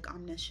sort of, like,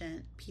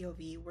 omniscient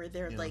POV where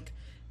they're, like,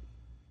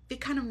 they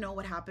kind of know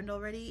what happened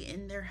already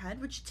in their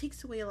head, which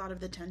takes away a lot of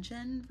the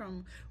tension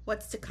from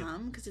what's to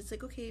come because it's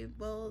like, okay,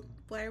 well,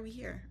 why are we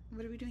here?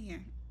 What are we doing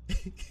here?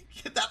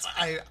 That's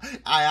I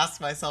ask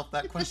myself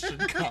that question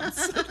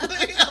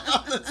constantly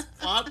about this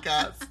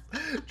podcast,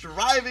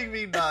 driving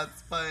me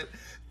nuts. But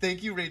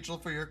thank you, Rachel,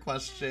 for your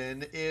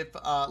question. If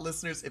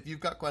listeners, if you've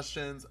got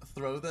questions,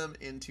 throw them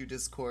into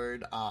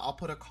Discord. I'll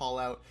put a call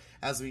out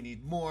as we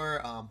need more.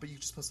 But you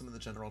just post them in the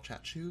general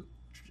chat too.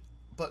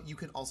 But you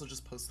can also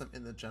just post them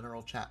in the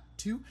general chat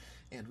too,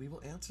 and we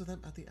will answer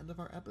them at the end of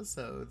our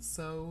episode.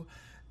 So.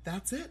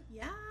 That's it.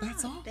 Yeah.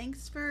 That's all.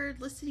 Thanks for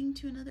listening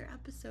to another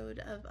episode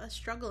of us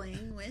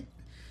struggling with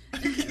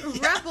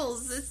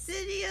Rebels, the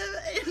city of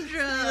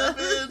Indra.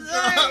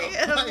 Sorry,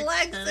 of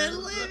Lex and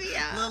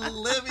Livia.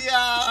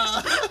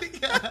 Livia.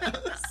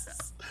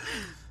 Yes.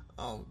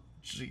 Oh,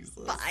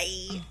 Jesus.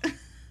 Bye.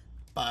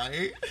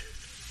 Bye.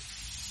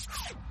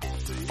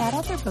 Bad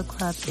Author Book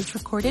Club is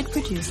recorded,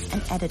 produced,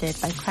 and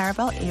edited by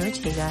Clarabelle A.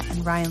 Ortega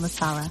and Ryan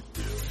LaSala.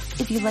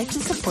 If you'd like to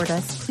support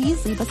us,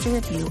 please leave us a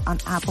review on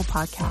Apple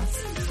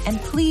Podcasts. And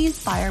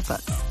please buy our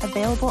books,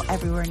 available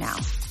everywhere now,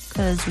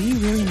 because we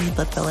really need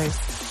lip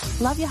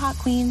fillers. Love you, hot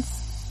queens.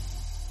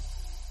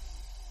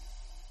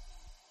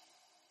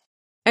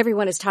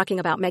 Everyone is talking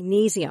about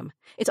magnesium.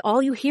 It's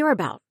all you hear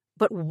about.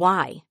 But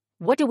why?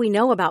 What do we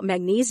know about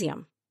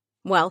magnesium?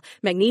 Well,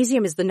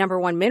 magnesium is the number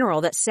one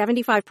mineral that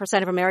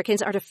 75% of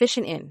Americans are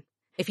deficient in.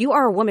 If you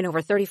are a woman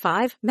over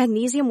 35,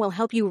 magnesium will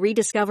help you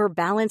rediscover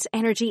balance,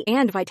 energy,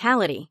 and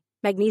vitality.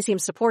 Magnesium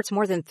supports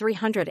more than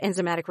 300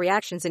 enzymatic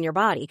reactions in your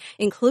body,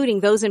 including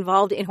those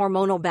involved in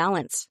hormonal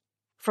balance.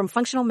 From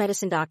functional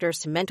medicine doctors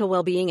to mental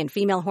well-being and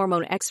female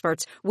hormone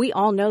experts, we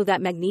all know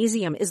that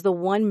magnesium is the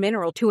one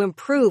mineral to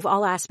improve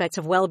all aspects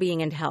of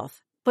well-being and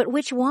health. But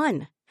which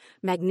one?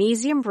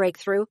 Magnesium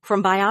Breakthrough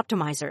from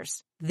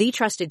Bioptimizers, the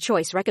trusted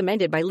choice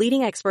recommended by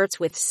leading experts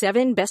with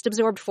 7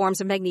 best-absorbed forms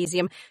of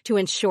magnesium to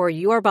ensure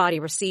your body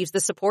receives the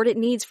support it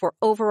needs for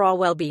overall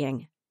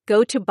well-being.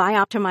 Go to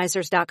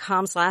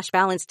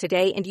bioptimizers.com/balance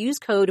today and use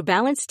code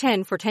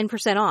BALANCE10 for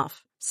 10%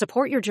 off.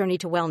 Support your journey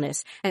to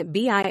wellness at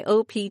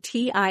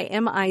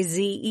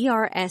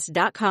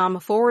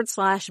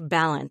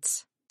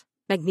bioptimizers.com/balance.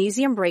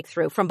 Magnesium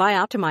Breakthrough from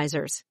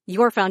Bioptimizers,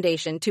 your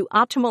foundation to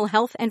optimal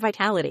health and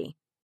vitality.